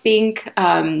I think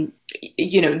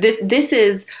this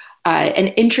is an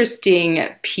interesting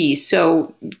piece.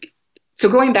 So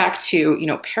going back to,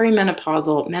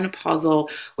 perimenopausal, menopausal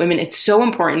women, it's so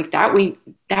important that we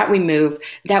move,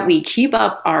 that we keep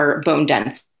up our bone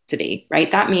density,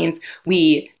 right? That means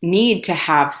we need to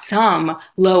have some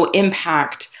low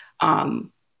impact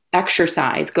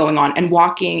exercise going on, and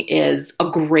walking is a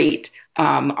great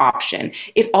option.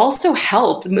 It also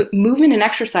helps. Movement and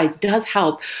exercise does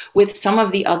help with some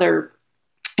of the other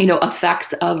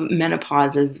effects of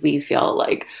menopause, as we feel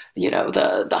like,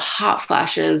 the hot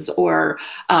flashes or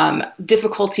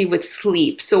difficulty with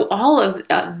sleep. So all of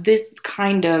this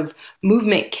kind of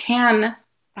movement can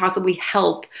possibly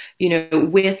help,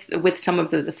 with some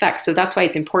of those effects. So that's why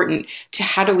it's important to,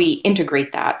 how do we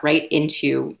integrate that right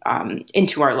into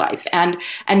our life,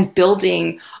 and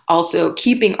building, also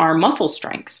keeping our muscle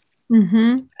strength.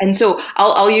 Mm-hmm. And so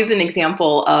I'll use an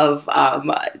example of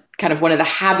kind of one of the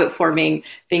habit forming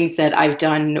things that I've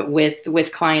done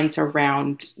with clients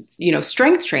around,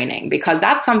 strength training, because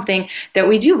that's something that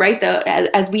we do, right?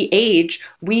 As we age,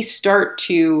 we start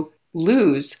to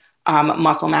lose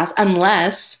muscle mass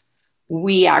unless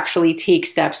we actually take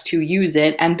steps to use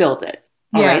it and build it.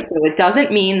 All right. So it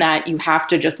doesn't mean that you have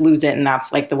to just lose it and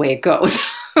that's like the way it goes.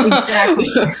 Exactly.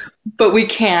 But we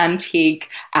can take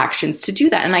actions to do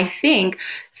that. And I think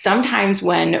sometimes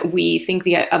when we think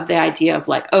of the idea of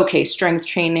like, okay, strength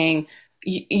training,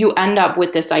 you end up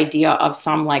with this idea of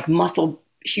some like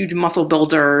huge muscle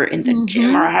builder in the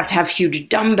gym, or I have to have huge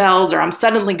dumbbells, or I'm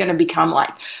suddenly going to become like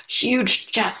huge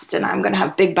chest and I'm going to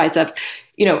have big biceps.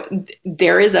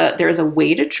 There is a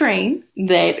way to train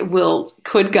that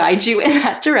could guide you in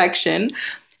that direction.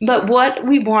 But what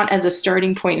we want as a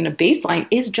starting point and a baseline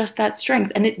is just that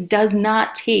strength. And it does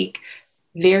not take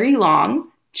very long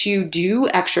to do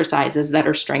exercises that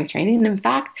are strength training. And in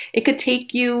fact, it could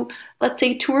take you, let's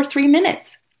say, 2 or 3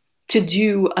 minutes to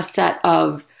do a set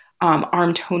of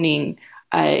arm toning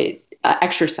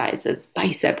exercises,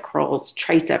 bicep curls,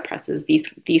 tricep presses,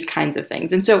 these kinds of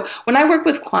things. And so when I work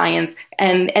with clients,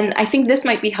 and I think this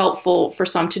might be helpful for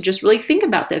some to just really think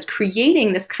about this,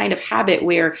 creating this kind of habit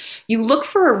where you look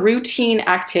for a routine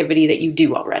activity that you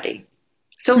do already.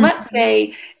 So let's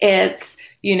say it's,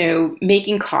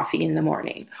 making coffee in the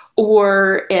morning,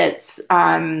 or it's,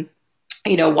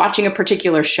 watching a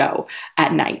particular show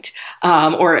at night,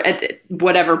 or at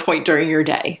whatever point during your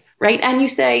day. Right. And you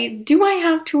say, do I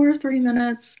have 2 or 3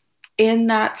 minutes in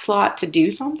that slot to do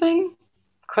something?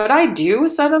 Could I do a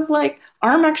set of like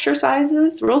arm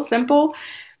exercises, real simple?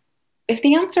 If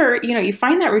the answer, you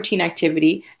find that routine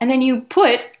activity and then you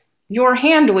put your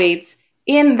hand weights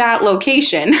in that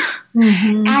location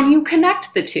and you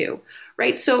connect the two,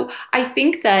 right? So I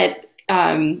think that,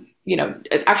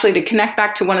 actually to connect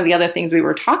back to one of the other things we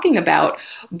were talking about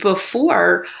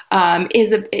before,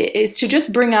 is to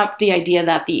just bring up the idea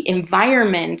that the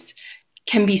environment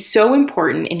can be so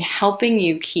important in helping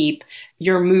you keep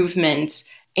your movement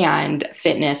and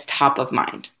fitness top of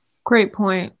mind. Great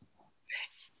point.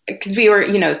 Because we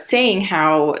were, saying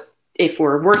how if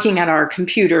we're working at our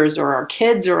computers, or our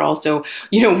kids are also,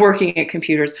 working at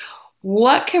computers,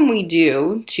 what can we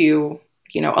do to,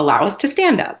 allow us to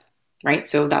stand up? Right.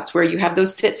 So that's where you have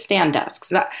those sit-stand desks.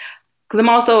 Because I'm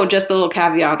also just a little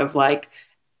caveat of like,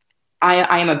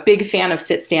 I am a big fan of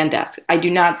sit-stand desks. I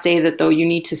do not say that, though, you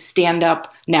need to stand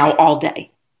up now all day,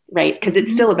 right? Because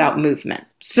it's still about movement.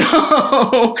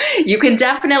 So you can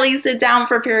definitely sit down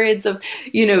for periods of,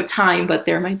 time, but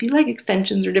there might be leg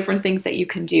extensions or different things that you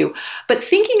can do. But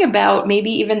thinking about maybe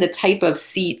even the type of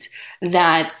seat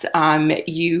that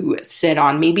you sit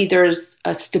on, maybe there's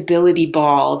a stability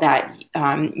ball that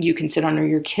you can sit on, or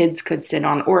your kids could sit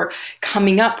on, or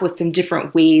coming up with some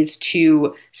different ways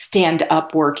to stand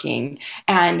up working,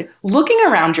 and looking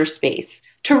around your space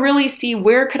to really see,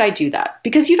 where could I do that?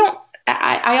 Because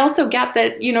I also get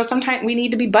that, sometimes we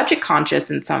need to be budget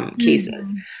conscious in some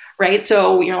cases, right?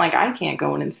 So you're like, I can't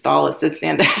go and install a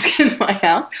sit-stand desk in my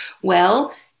house.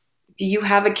 Well, do you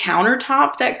have a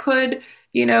countertop that could,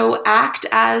 act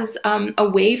as a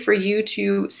way for you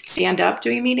to stand up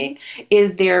during a meeting?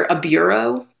 Is there a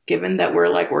bureau, given that we're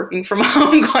like working from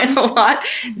home quite a lot,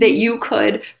 that you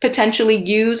could potentially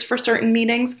use for certain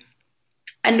meetings?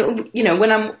 And,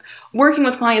 when I'm working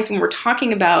with clients, when we're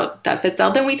talking about that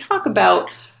FitStyle, then we talk about,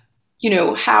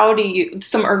 how do you,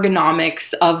 some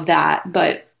ergonomics of that,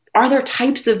 but are there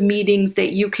types of meetings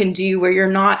that you can do where you're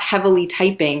not heavily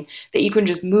typing, that you can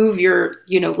just move your,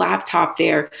 laptop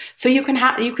there, so you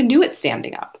can do it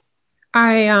standing up?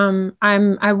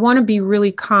 I want to be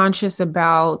really conscious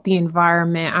about the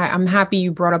environment. I'm happy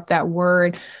you brought up that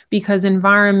word because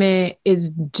environment is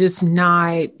just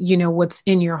not, what's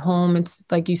in your home. It's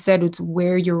like you said, it's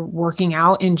where you're working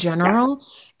out in Yeah. general.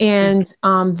 And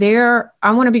there,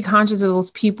 I want to be conscious of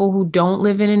those people who don't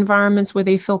live in environments where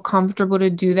they feel comfortable to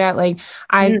do that. Like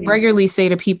I Mm, regularly say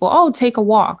to people, "Oh, take a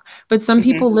walk," but some mhm.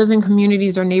 people live in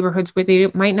communities or neighborhoods where they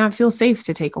might not feel safe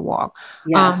to take a walk.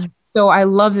 Yes. So I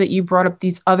love that you brought up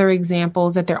these other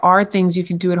examples that there are things you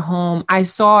can do at home. I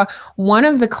saw one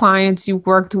of the clients you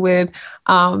worked with,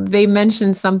 they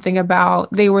mentioned something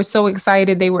about they were so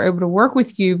excited they were able to work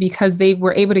with you because they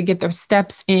were able to get their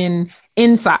steps in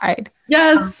inside. Um,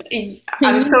 Yes. Can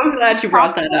I'm you so glad you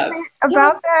talk brought a that little up. bit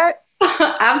about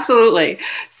that? Absolutely.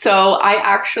 So I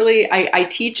actually I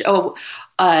teach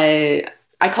I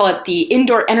call it the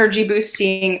indoor energy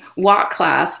boosting walk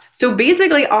class. So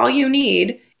basically all you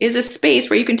need is a space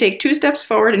where you can take 2 steps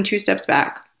forward and 2 steps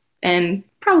back and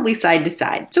probably side to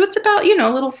side. So it's about, a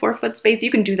little 4 foot space.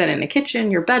 You can do that in a kitchen,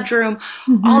 your bedroom,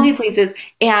 all Mhm. these places.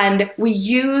 And we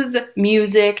use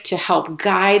music to help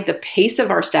guide the pace of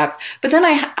our steps. But then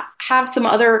have some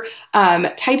other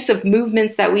types of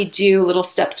movements that we do, little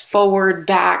steps forward,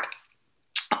 back,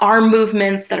 arm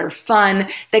movements that are fun,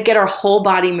 that get our whole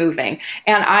body moving.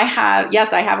 And I have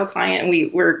a client,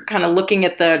 and we're kind of looking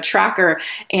at the tracker,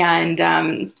 and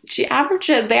they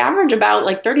average about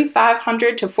like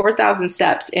 3,500 to 4,000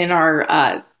 steps in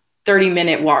our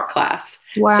 30-minute walk class.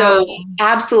 Wow. So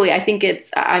absolutely,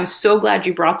 I'm so glad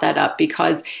you brought that up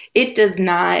because it does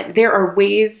not, there are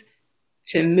ways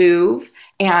to move,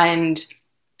 and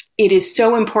it is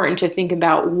so important to think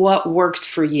about what works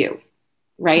for you,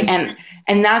 right?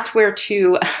 And that's where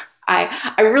too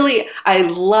I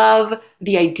love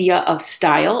the idea of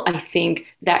style. I think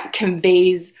that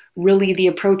conveys really the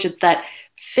approach. It's that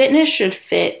fitness should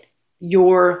fit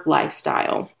your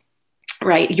lifestyle,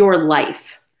 right? Your life,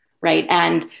 right?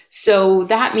 And so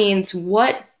that means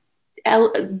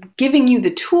giving you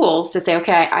the tools to say,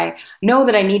 okay, I know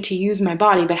that I need to use my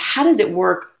body, but how does it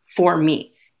work for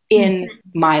me in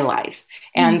my life?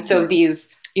 And so these,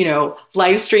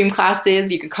 live stream classes,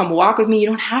 you could come walk with me. You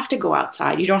don't have to go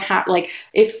outside. You don't have like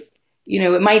if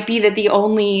it might be that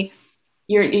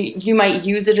you might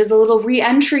use it as a little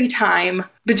re-entry time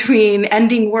between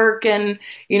ending work and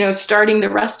starting the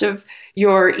rest of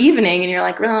your evening, and you're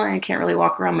like, well, I can't really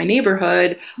walk around my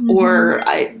neighborhood, Mhm. or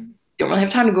I don't really have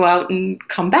time to go out and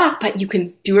come back, but you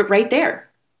can do it right there,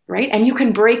 right? And you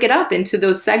can break it up into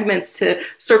those segments to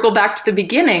circle back to the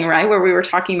beginning, right, where we were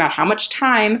talking about how much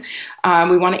time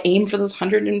we want to aim for those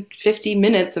 150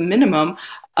 minutes, a minimum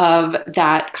of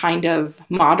that kind of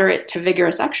moderate to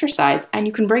vigorous exercise, and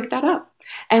you can break that up.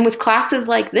 And with classes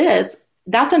like this,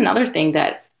 that's another thing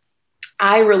that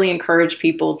I really encourage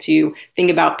people to think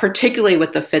about, particularly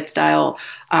with the FitStyle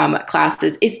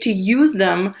classes, is to use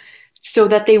them so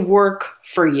that they work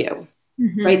for you,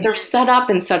 right? Mhm. They're set up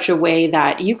in such a way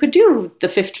that you could do the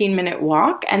 15-minute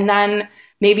walk and then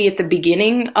maybe at the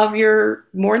beginning of your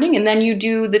morning, and then you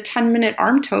do the 10-minute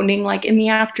arm toning like in the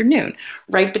afternoon,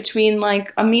 right between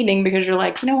like a meeting, because you're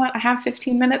like, you know what, I have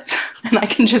 15 minutes and I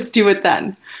can just do it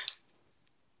then.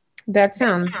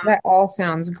 That all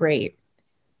sounds great.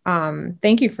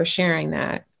 Thank you for sharing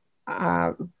that.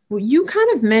 Well, you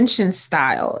kind of mentioned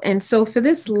style. And so for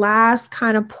this last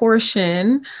kind of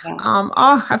portion, Yeah.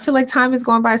 I feel like time is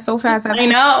going by so fast. I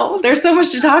know. There's so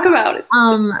much to talk about.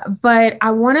 But I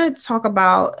want to talk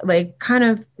about like kind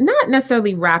of not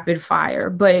necessarily rapid fire,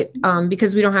 but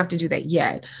because we don't have to do that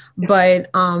yet. But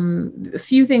a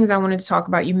few things I wanted to talk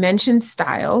about. You mentioned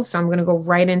style, so I'm going to go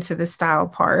right into the style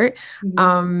part.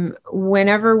 Mhm.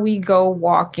 Whenever we go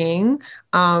walking,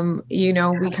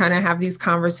 we kind of have these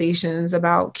conversations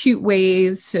about cute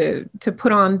ways to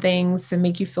put on things to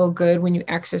make you feel good when you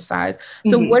exercise.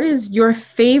 So, Mhm. what is your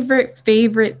favorite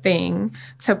thing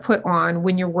to put on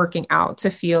when you're working out to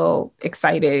feel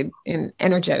excited and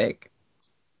energetic?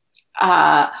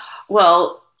 Uh,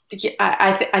 well, yeah,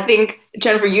 I think,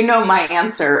 Jennifer, you know my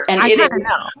answer, and I kind of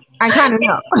know. I kind of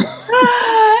know.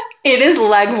 it is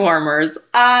leg warmers.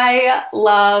 I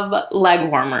love leg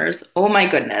warmers. Oh my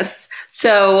goodness.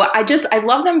 So I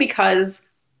love them because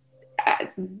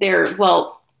they're,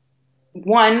 well,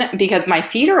 one, because my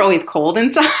feet are always cold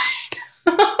inside.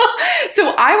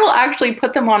 So I will actually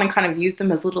put them on and kind of use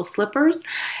them as little slippers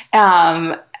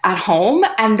at home.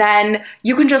 And then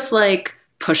you can just like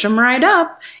push them right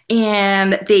up,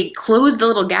 and they close the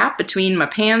little gap between my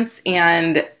pants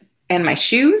and my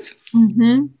shoes.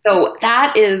 Hmm. So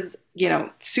that is,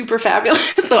 super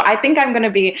fabulous. So I think I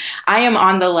am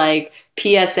on the like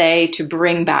PSA to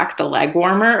bring back the leg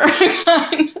warmer.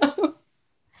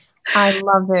 I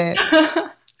love it.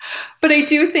 But I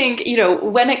do think,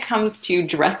 when it comes to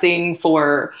dressing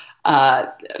for uh,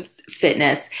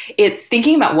 fitness, it's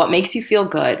thinking about what makes you feel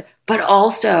good, but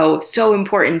also so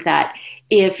important that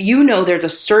if you know there's a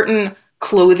certain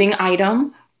clothing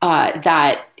item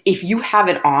that if you have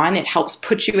it on, it helps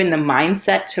put you in the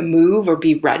mindset to move or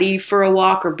be ready for a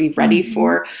walk or be ready Mhm.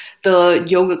 for the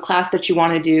yoga class that you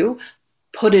want to do,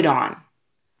 put it on,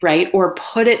 right? Or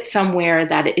put it somewhere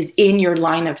that is in your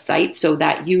line of sight so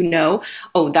that you know,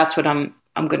 oh, that's what I'm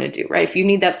going to do, right? If you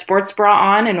need that sports bra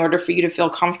on in order for you to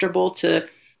feel comfortable to,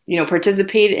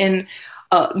 participate in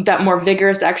that more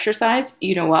vigorous exercise,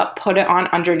 you know what? Put it on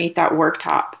underneath that work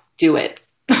top. Do it.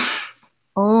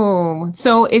 Oh,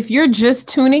 so if you're just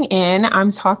tuning in,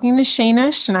 I'm talking to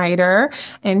Shayna Schneider,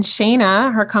 and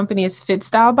Shayna, her company is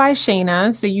FitStyle by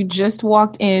Shayna. So you just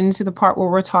walked into the part where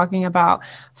we're talking about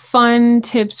fun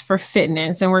tips for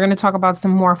fitness, and we're going to talk about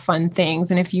some more fun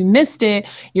things. And if you missed it,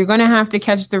 you're going to have to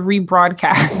catch the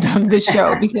rebroadcast of the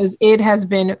show because it has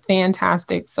been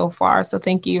fantastic so far. So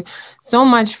thank you so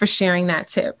much for sharing that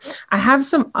tip. I have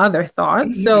some other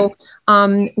thoughts. Mhm.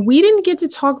 We didn't get to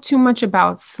talk too much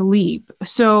about sleep.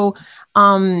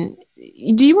 Um,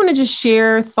 do you want to just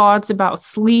share thoughts about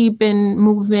sleep and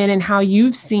movement and how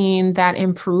you've seen that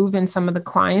improve in some of the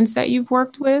clients that you've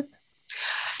worked with?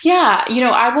 Yeah,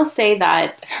 I will say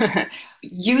that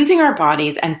using our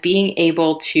bodies and being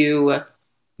able to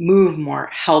move more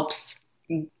helps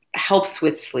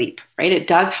with sleep, right? It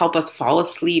does help us fall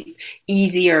asleep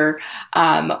easier.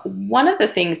 One of the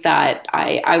things that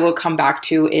I will come back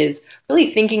to is really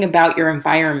thinking about your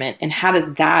environment and how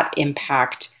does that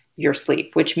impact your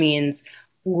sleep, which means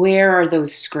where are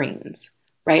those screens,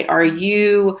 right?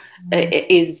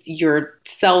 Is your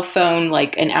cell phone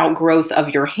like an outgrowth of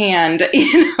your hand?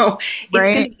 It's going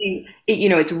Right. to be,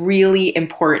 it's really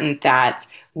important that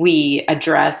we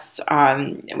address,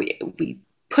 we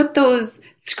put those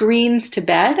screens to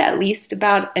bed at least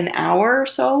about an hour or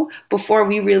so before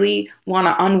we really want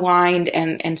to unwind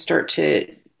and start to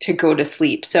go to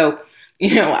sleep. So,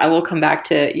 I will come back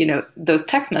to, those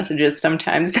text messages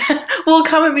sometimes that will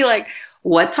come and be like,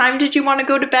 what time did you want to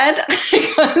go to bed?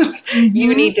 Because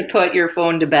you Mhm. need to put your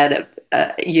phone to bed,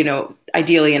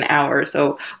 ideally an hour or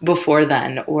so before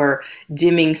then, or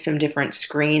dimming some different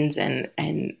screens and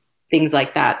things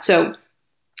like that. So,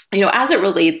 as it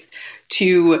relates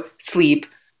to sleep,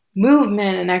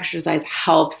 movement and exercise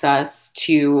helps us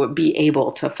to be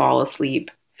able to fall asleep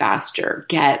faster,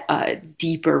 get a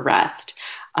deeper rest.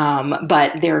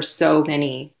 But there are so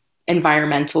many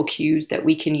environmental cues that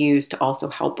we can use to also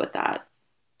help with that.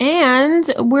 And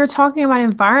we're talking about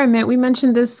environment. We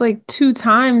mentioned this like two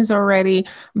times already,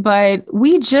 but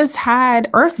we just had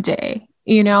Earth Day,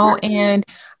 and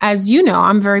as you know,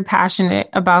 I'm very passionate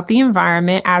about the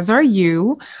environment, as are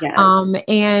you. Yes.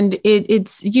 And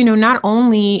it's, not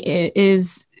only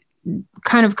is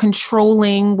kind of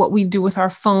controlling what we do with our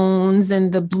phones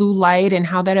and the blue light and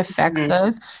how that affects Mhm.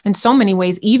 us in so many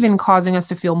ways, even causing us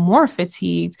to feel more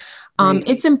fatigued. Right.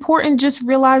 It's important just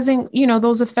realizing,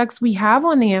 those effects we have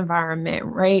on the environment,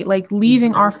 right? Like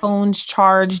leaving our Mhm. phones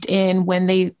charged in when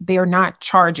they are not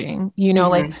charging,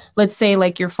 like Mhm. let's say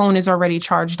like your phone is already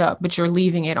charged up, but you're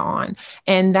leaving it on.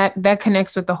 And that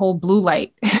connects with the whole blue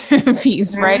light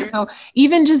piece, right? Mhm. So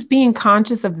even just being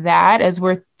conscious of that as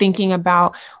we're thinking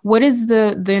about what is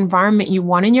the environment you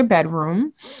want in your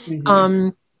bedroom, Mhm.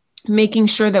 um, making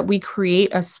sure that we create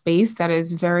a space that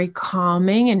is very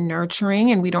calming and nurturing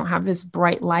and we don't have this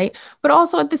bright light, but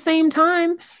also at the same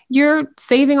time you're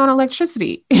saving on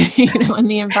electricity in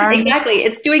the environment. Exactly.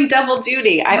 It's doing double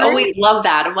duty. I always Right. love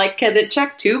that. I'm like, can it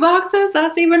check two boxes?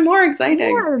 That's even more exciting.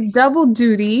 Yeah, double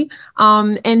duty.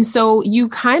 And so you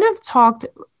kind of talked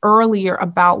earlier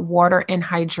about water and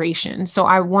hydration. So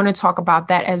I want to talk about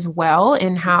that as well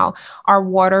and how our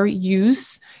water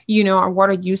use, our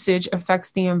water usage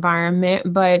affects the environment.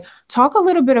 But talk a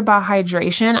little bit about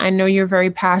hydration. I know you're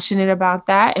very passionate about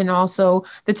that and also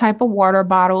the type of water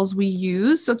bottles we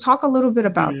use. So talk a little bit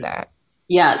about Mhm. that.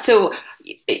 Yeah. So,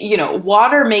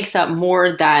 water makes up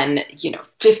more than,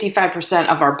 55%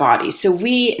 of our body. So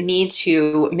we need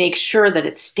to make sure that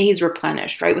it stays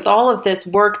replenished, right? With all of this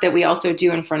work that we also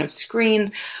do in front of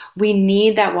screens, we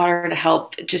need that water to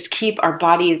help just keep our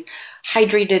bodies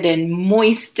hydrated and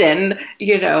moist and,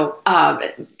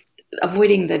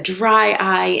 avoiding the dry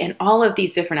eye and all of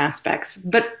these different aspects.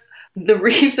 But the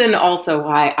reason also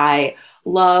why I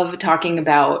love talking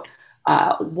about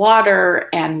water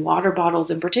and water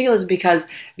bottles in particular is because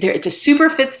it's a super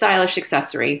fit stylish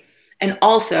accessory. And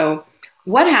also,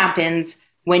 what happens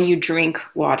when you drink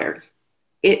water?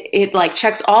 It like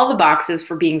checks all the boxes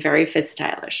for being very fit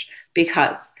stylish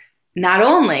because not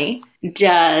only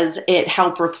does it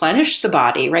help replenish the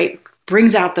body, right?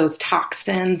 Brings out those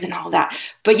toxins and all that,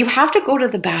 but you have to go to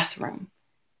the bathroom,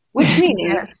 which means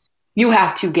Yes. you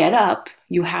have to get up,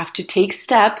 you have to take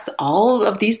steps. All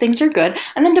of these things are good.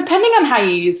 And then depending on how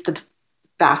you use the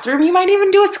bathroom, you might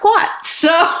even do a squat. So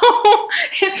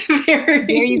it's There you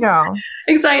very go.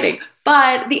 exciting.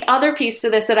 But the other piece to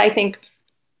this that I think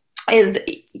is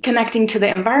connecting to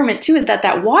the environment too is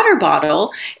that water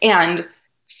bottle, and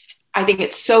I think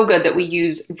it's so good that we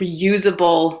use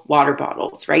reusable water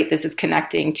bottles, right? This is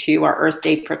connecting to our Earth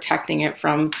Day, protecting it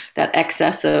from that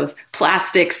excess of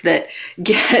plastics that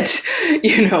get,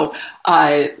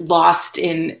 lost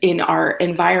in our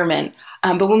environment.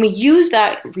 But when we use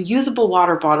that reusable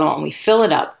water bottle and we fill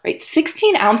it up, right,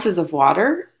 16 ounces of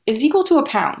water is equal to a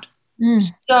pound. Mm,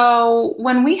 So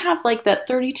when we have like that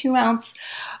 32-ounce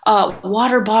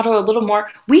water bottle, a little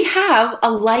more, we have a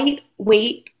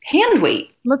lightweight hand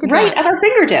weight look at right that. at our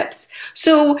fingertips.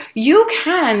 So you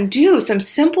can do some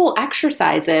simple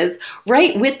exercises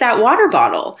right with that water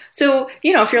bottle. So,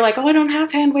 if you're like, oh, I don't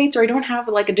have hand weights or I don't have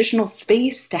like additional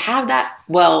space to have that,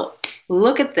 well,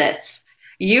 look at this.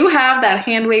 You have that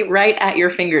hand weight right at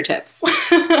your fingertips.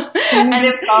 And And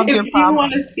you solved your if you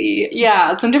want problem. to see,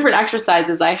 yeah, some different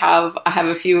exercises, I have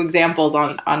a few examples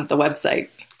on the website.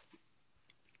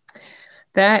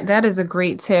 That is a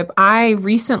great tip. I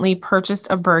recently purchased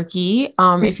a Berkey.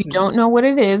 If you Mhm. don't know what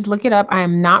it is, look it up. I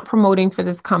am not promoting for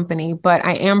this company, but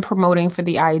I am promoting for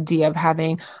the idea of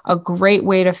having a great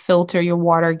way to filter your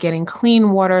water, getting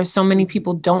clean water. So many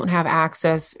people don't have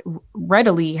access,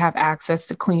 readily have access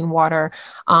to clean water.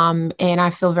 And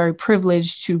I feel very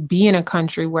privileged to be in a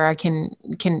country where I can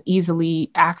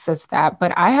easily access that.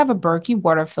 But I have a Berkey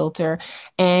water filter,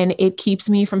 and it keeps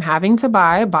me from having to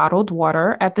buy bottled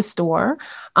water at the store.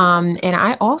 And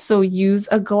I also use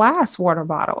a glass water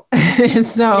bottle.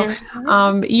 So,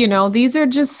 Mhm. these are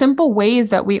just simple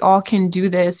ways that we all can do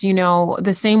this.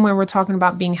 The same way we're talking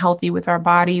about being healthy with our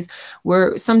bodies,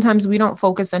 where sometimes we don't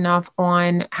focus enough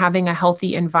on having a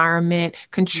healthy environment,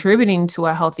 contributing to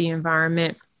a healthy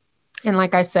environment. And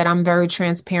like I said, I'm very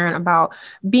transparent about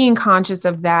being conscious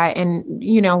of that. And,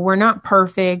 we're not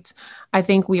perfect. I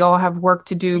think we all have work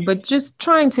to do, but just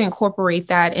trying to incorporate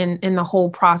that in the whole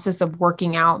process of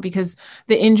working out, because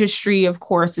the industry, of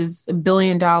course, is a $1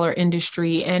 billion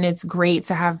industry. And it's great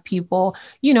to have people,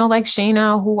 like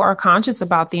Shayna, who are conscious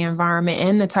about the environment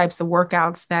and the types of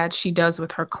workouts that she does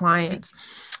with her clients.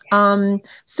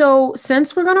 So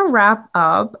since we're going to wrap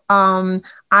up,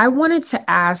 I wanted to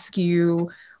ask you,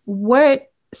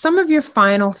 what some of your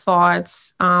final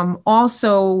thoughts,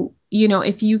 also,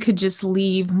 if you could just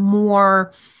leave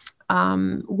more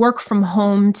work from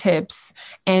home tips,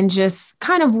 and just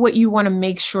kind of what you want to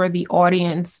make sure the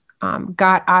audience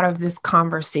got out of this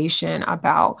conversation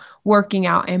about working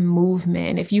out and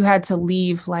movement. If you had to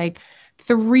leave like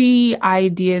 3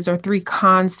 ideas or 3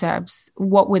 concepts,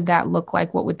 what would that look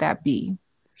like? What would that be?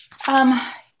 Um,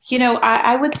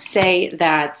 I would say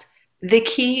that the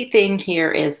key thing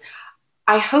here is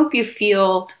I hope you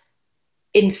feel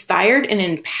inspired and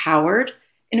empowered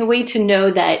in a way to know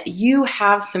that you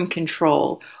have some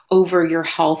control over your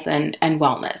health and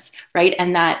wellness, right?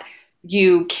 And that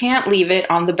you can't leave it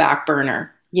on the back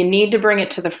burner. You need to bring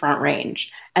it to the front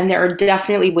range. And there are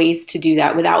definitely ways to do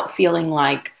that without feeling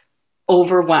like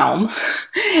overwhelm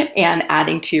and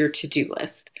adding to your to-do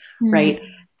list, Mm, right?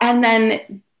 And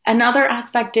then another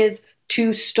aspect is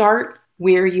to start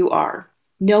where you are,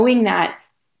 knowing that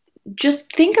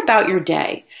just think about your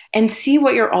day and see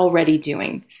what you're already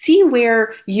doing. See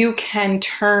where you can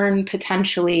turn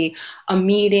potentially a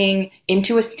meeting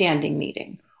into a standing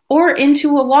meeting or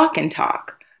into a walk and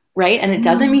talk, right? And it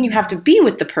doesn't mean you have to be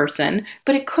with the person,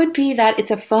 but it could be that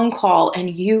it's a phone call and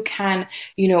you can,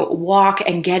 walk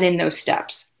and get in those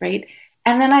steps, right?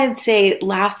 And then I'd say,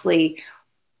 lastly,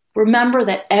 remember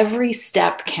that every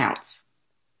step counts,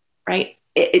 right?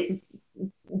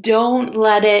 Don't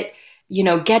let it,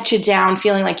 get you down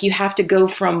feeling like you have to go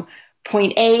from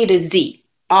point A to Z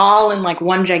all in like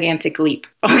one gigantic leap.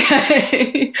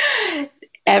 Okay.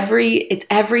 It's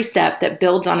every step that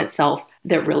builds on itself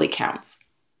that really counts.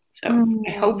 So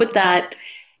I hope mm. with that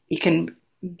you can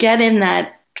get in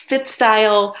that fit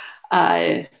style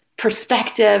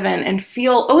perspective and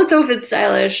feel oh so fit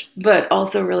stylish, but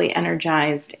also really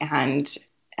energized and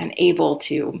able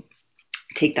to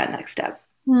take that next step.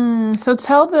 So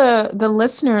tell the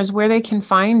listeners where they can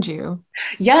find you.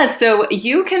 Yes, so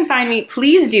you can find me.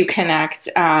 Please do connect.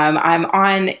 I'm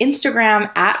on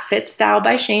Instagram at FitStyle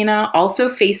by Shayna, also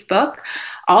Facebook,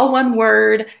 all one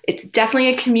word. It's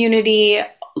definitely a community.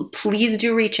 please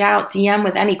do reach out, DM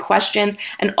with any questions.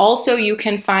 And also you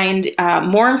can find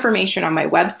more information on my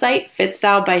website,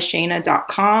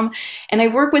 fitstylebyshayna.com. And I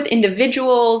work with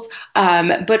individuals,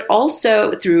 but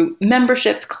also through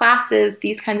memberships, classes,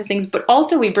 these kinds of things. But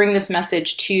also we bring this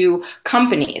message to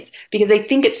companies because I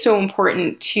think it's so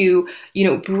important to,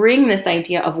 bring this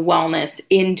idea of wellness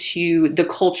into the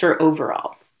culture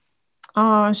overall.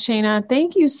 Oh, Shayna,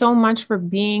 thank you so much for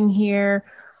being here.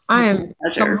 I am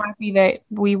so happy that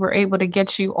we were able to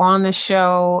get you on the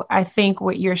show. I think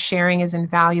what you're sharing is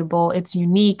invaluable. It's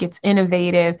unique, it's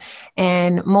innovative,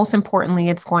 and most importantly,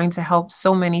 it's going to help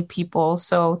so many people.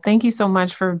 So thank you so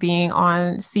much for being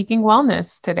on Seeking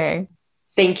Wellness today.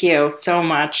 Thank you so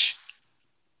much.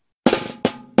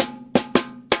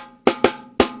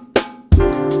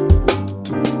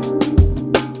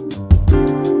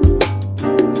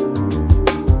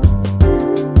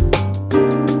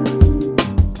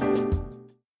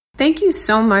 Thank you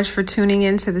so much for tuning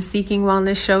in to the Seeking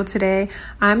Wellness show today.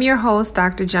 I'm your host,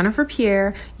 Dr. Jennifer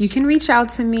Pierre. You can reach out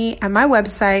to me at my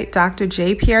website,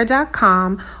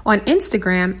 drjpierre.com, on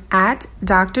Instagram at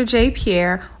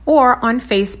drjpierre, or on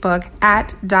Facebook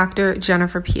at Dr.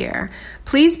 Jennifer Pierre.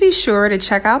 Please be sure to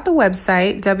check out the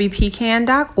website,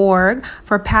 wpcan.org,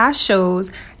 for past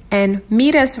shows, and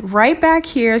meet us right back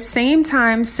here, same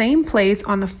time, same place,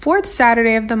 on the fourth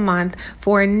Saturday of the month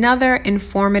for another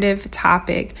informative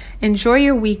topic. Enjoy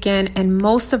your weekend, and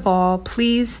most of all,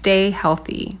 please stay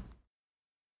healthy.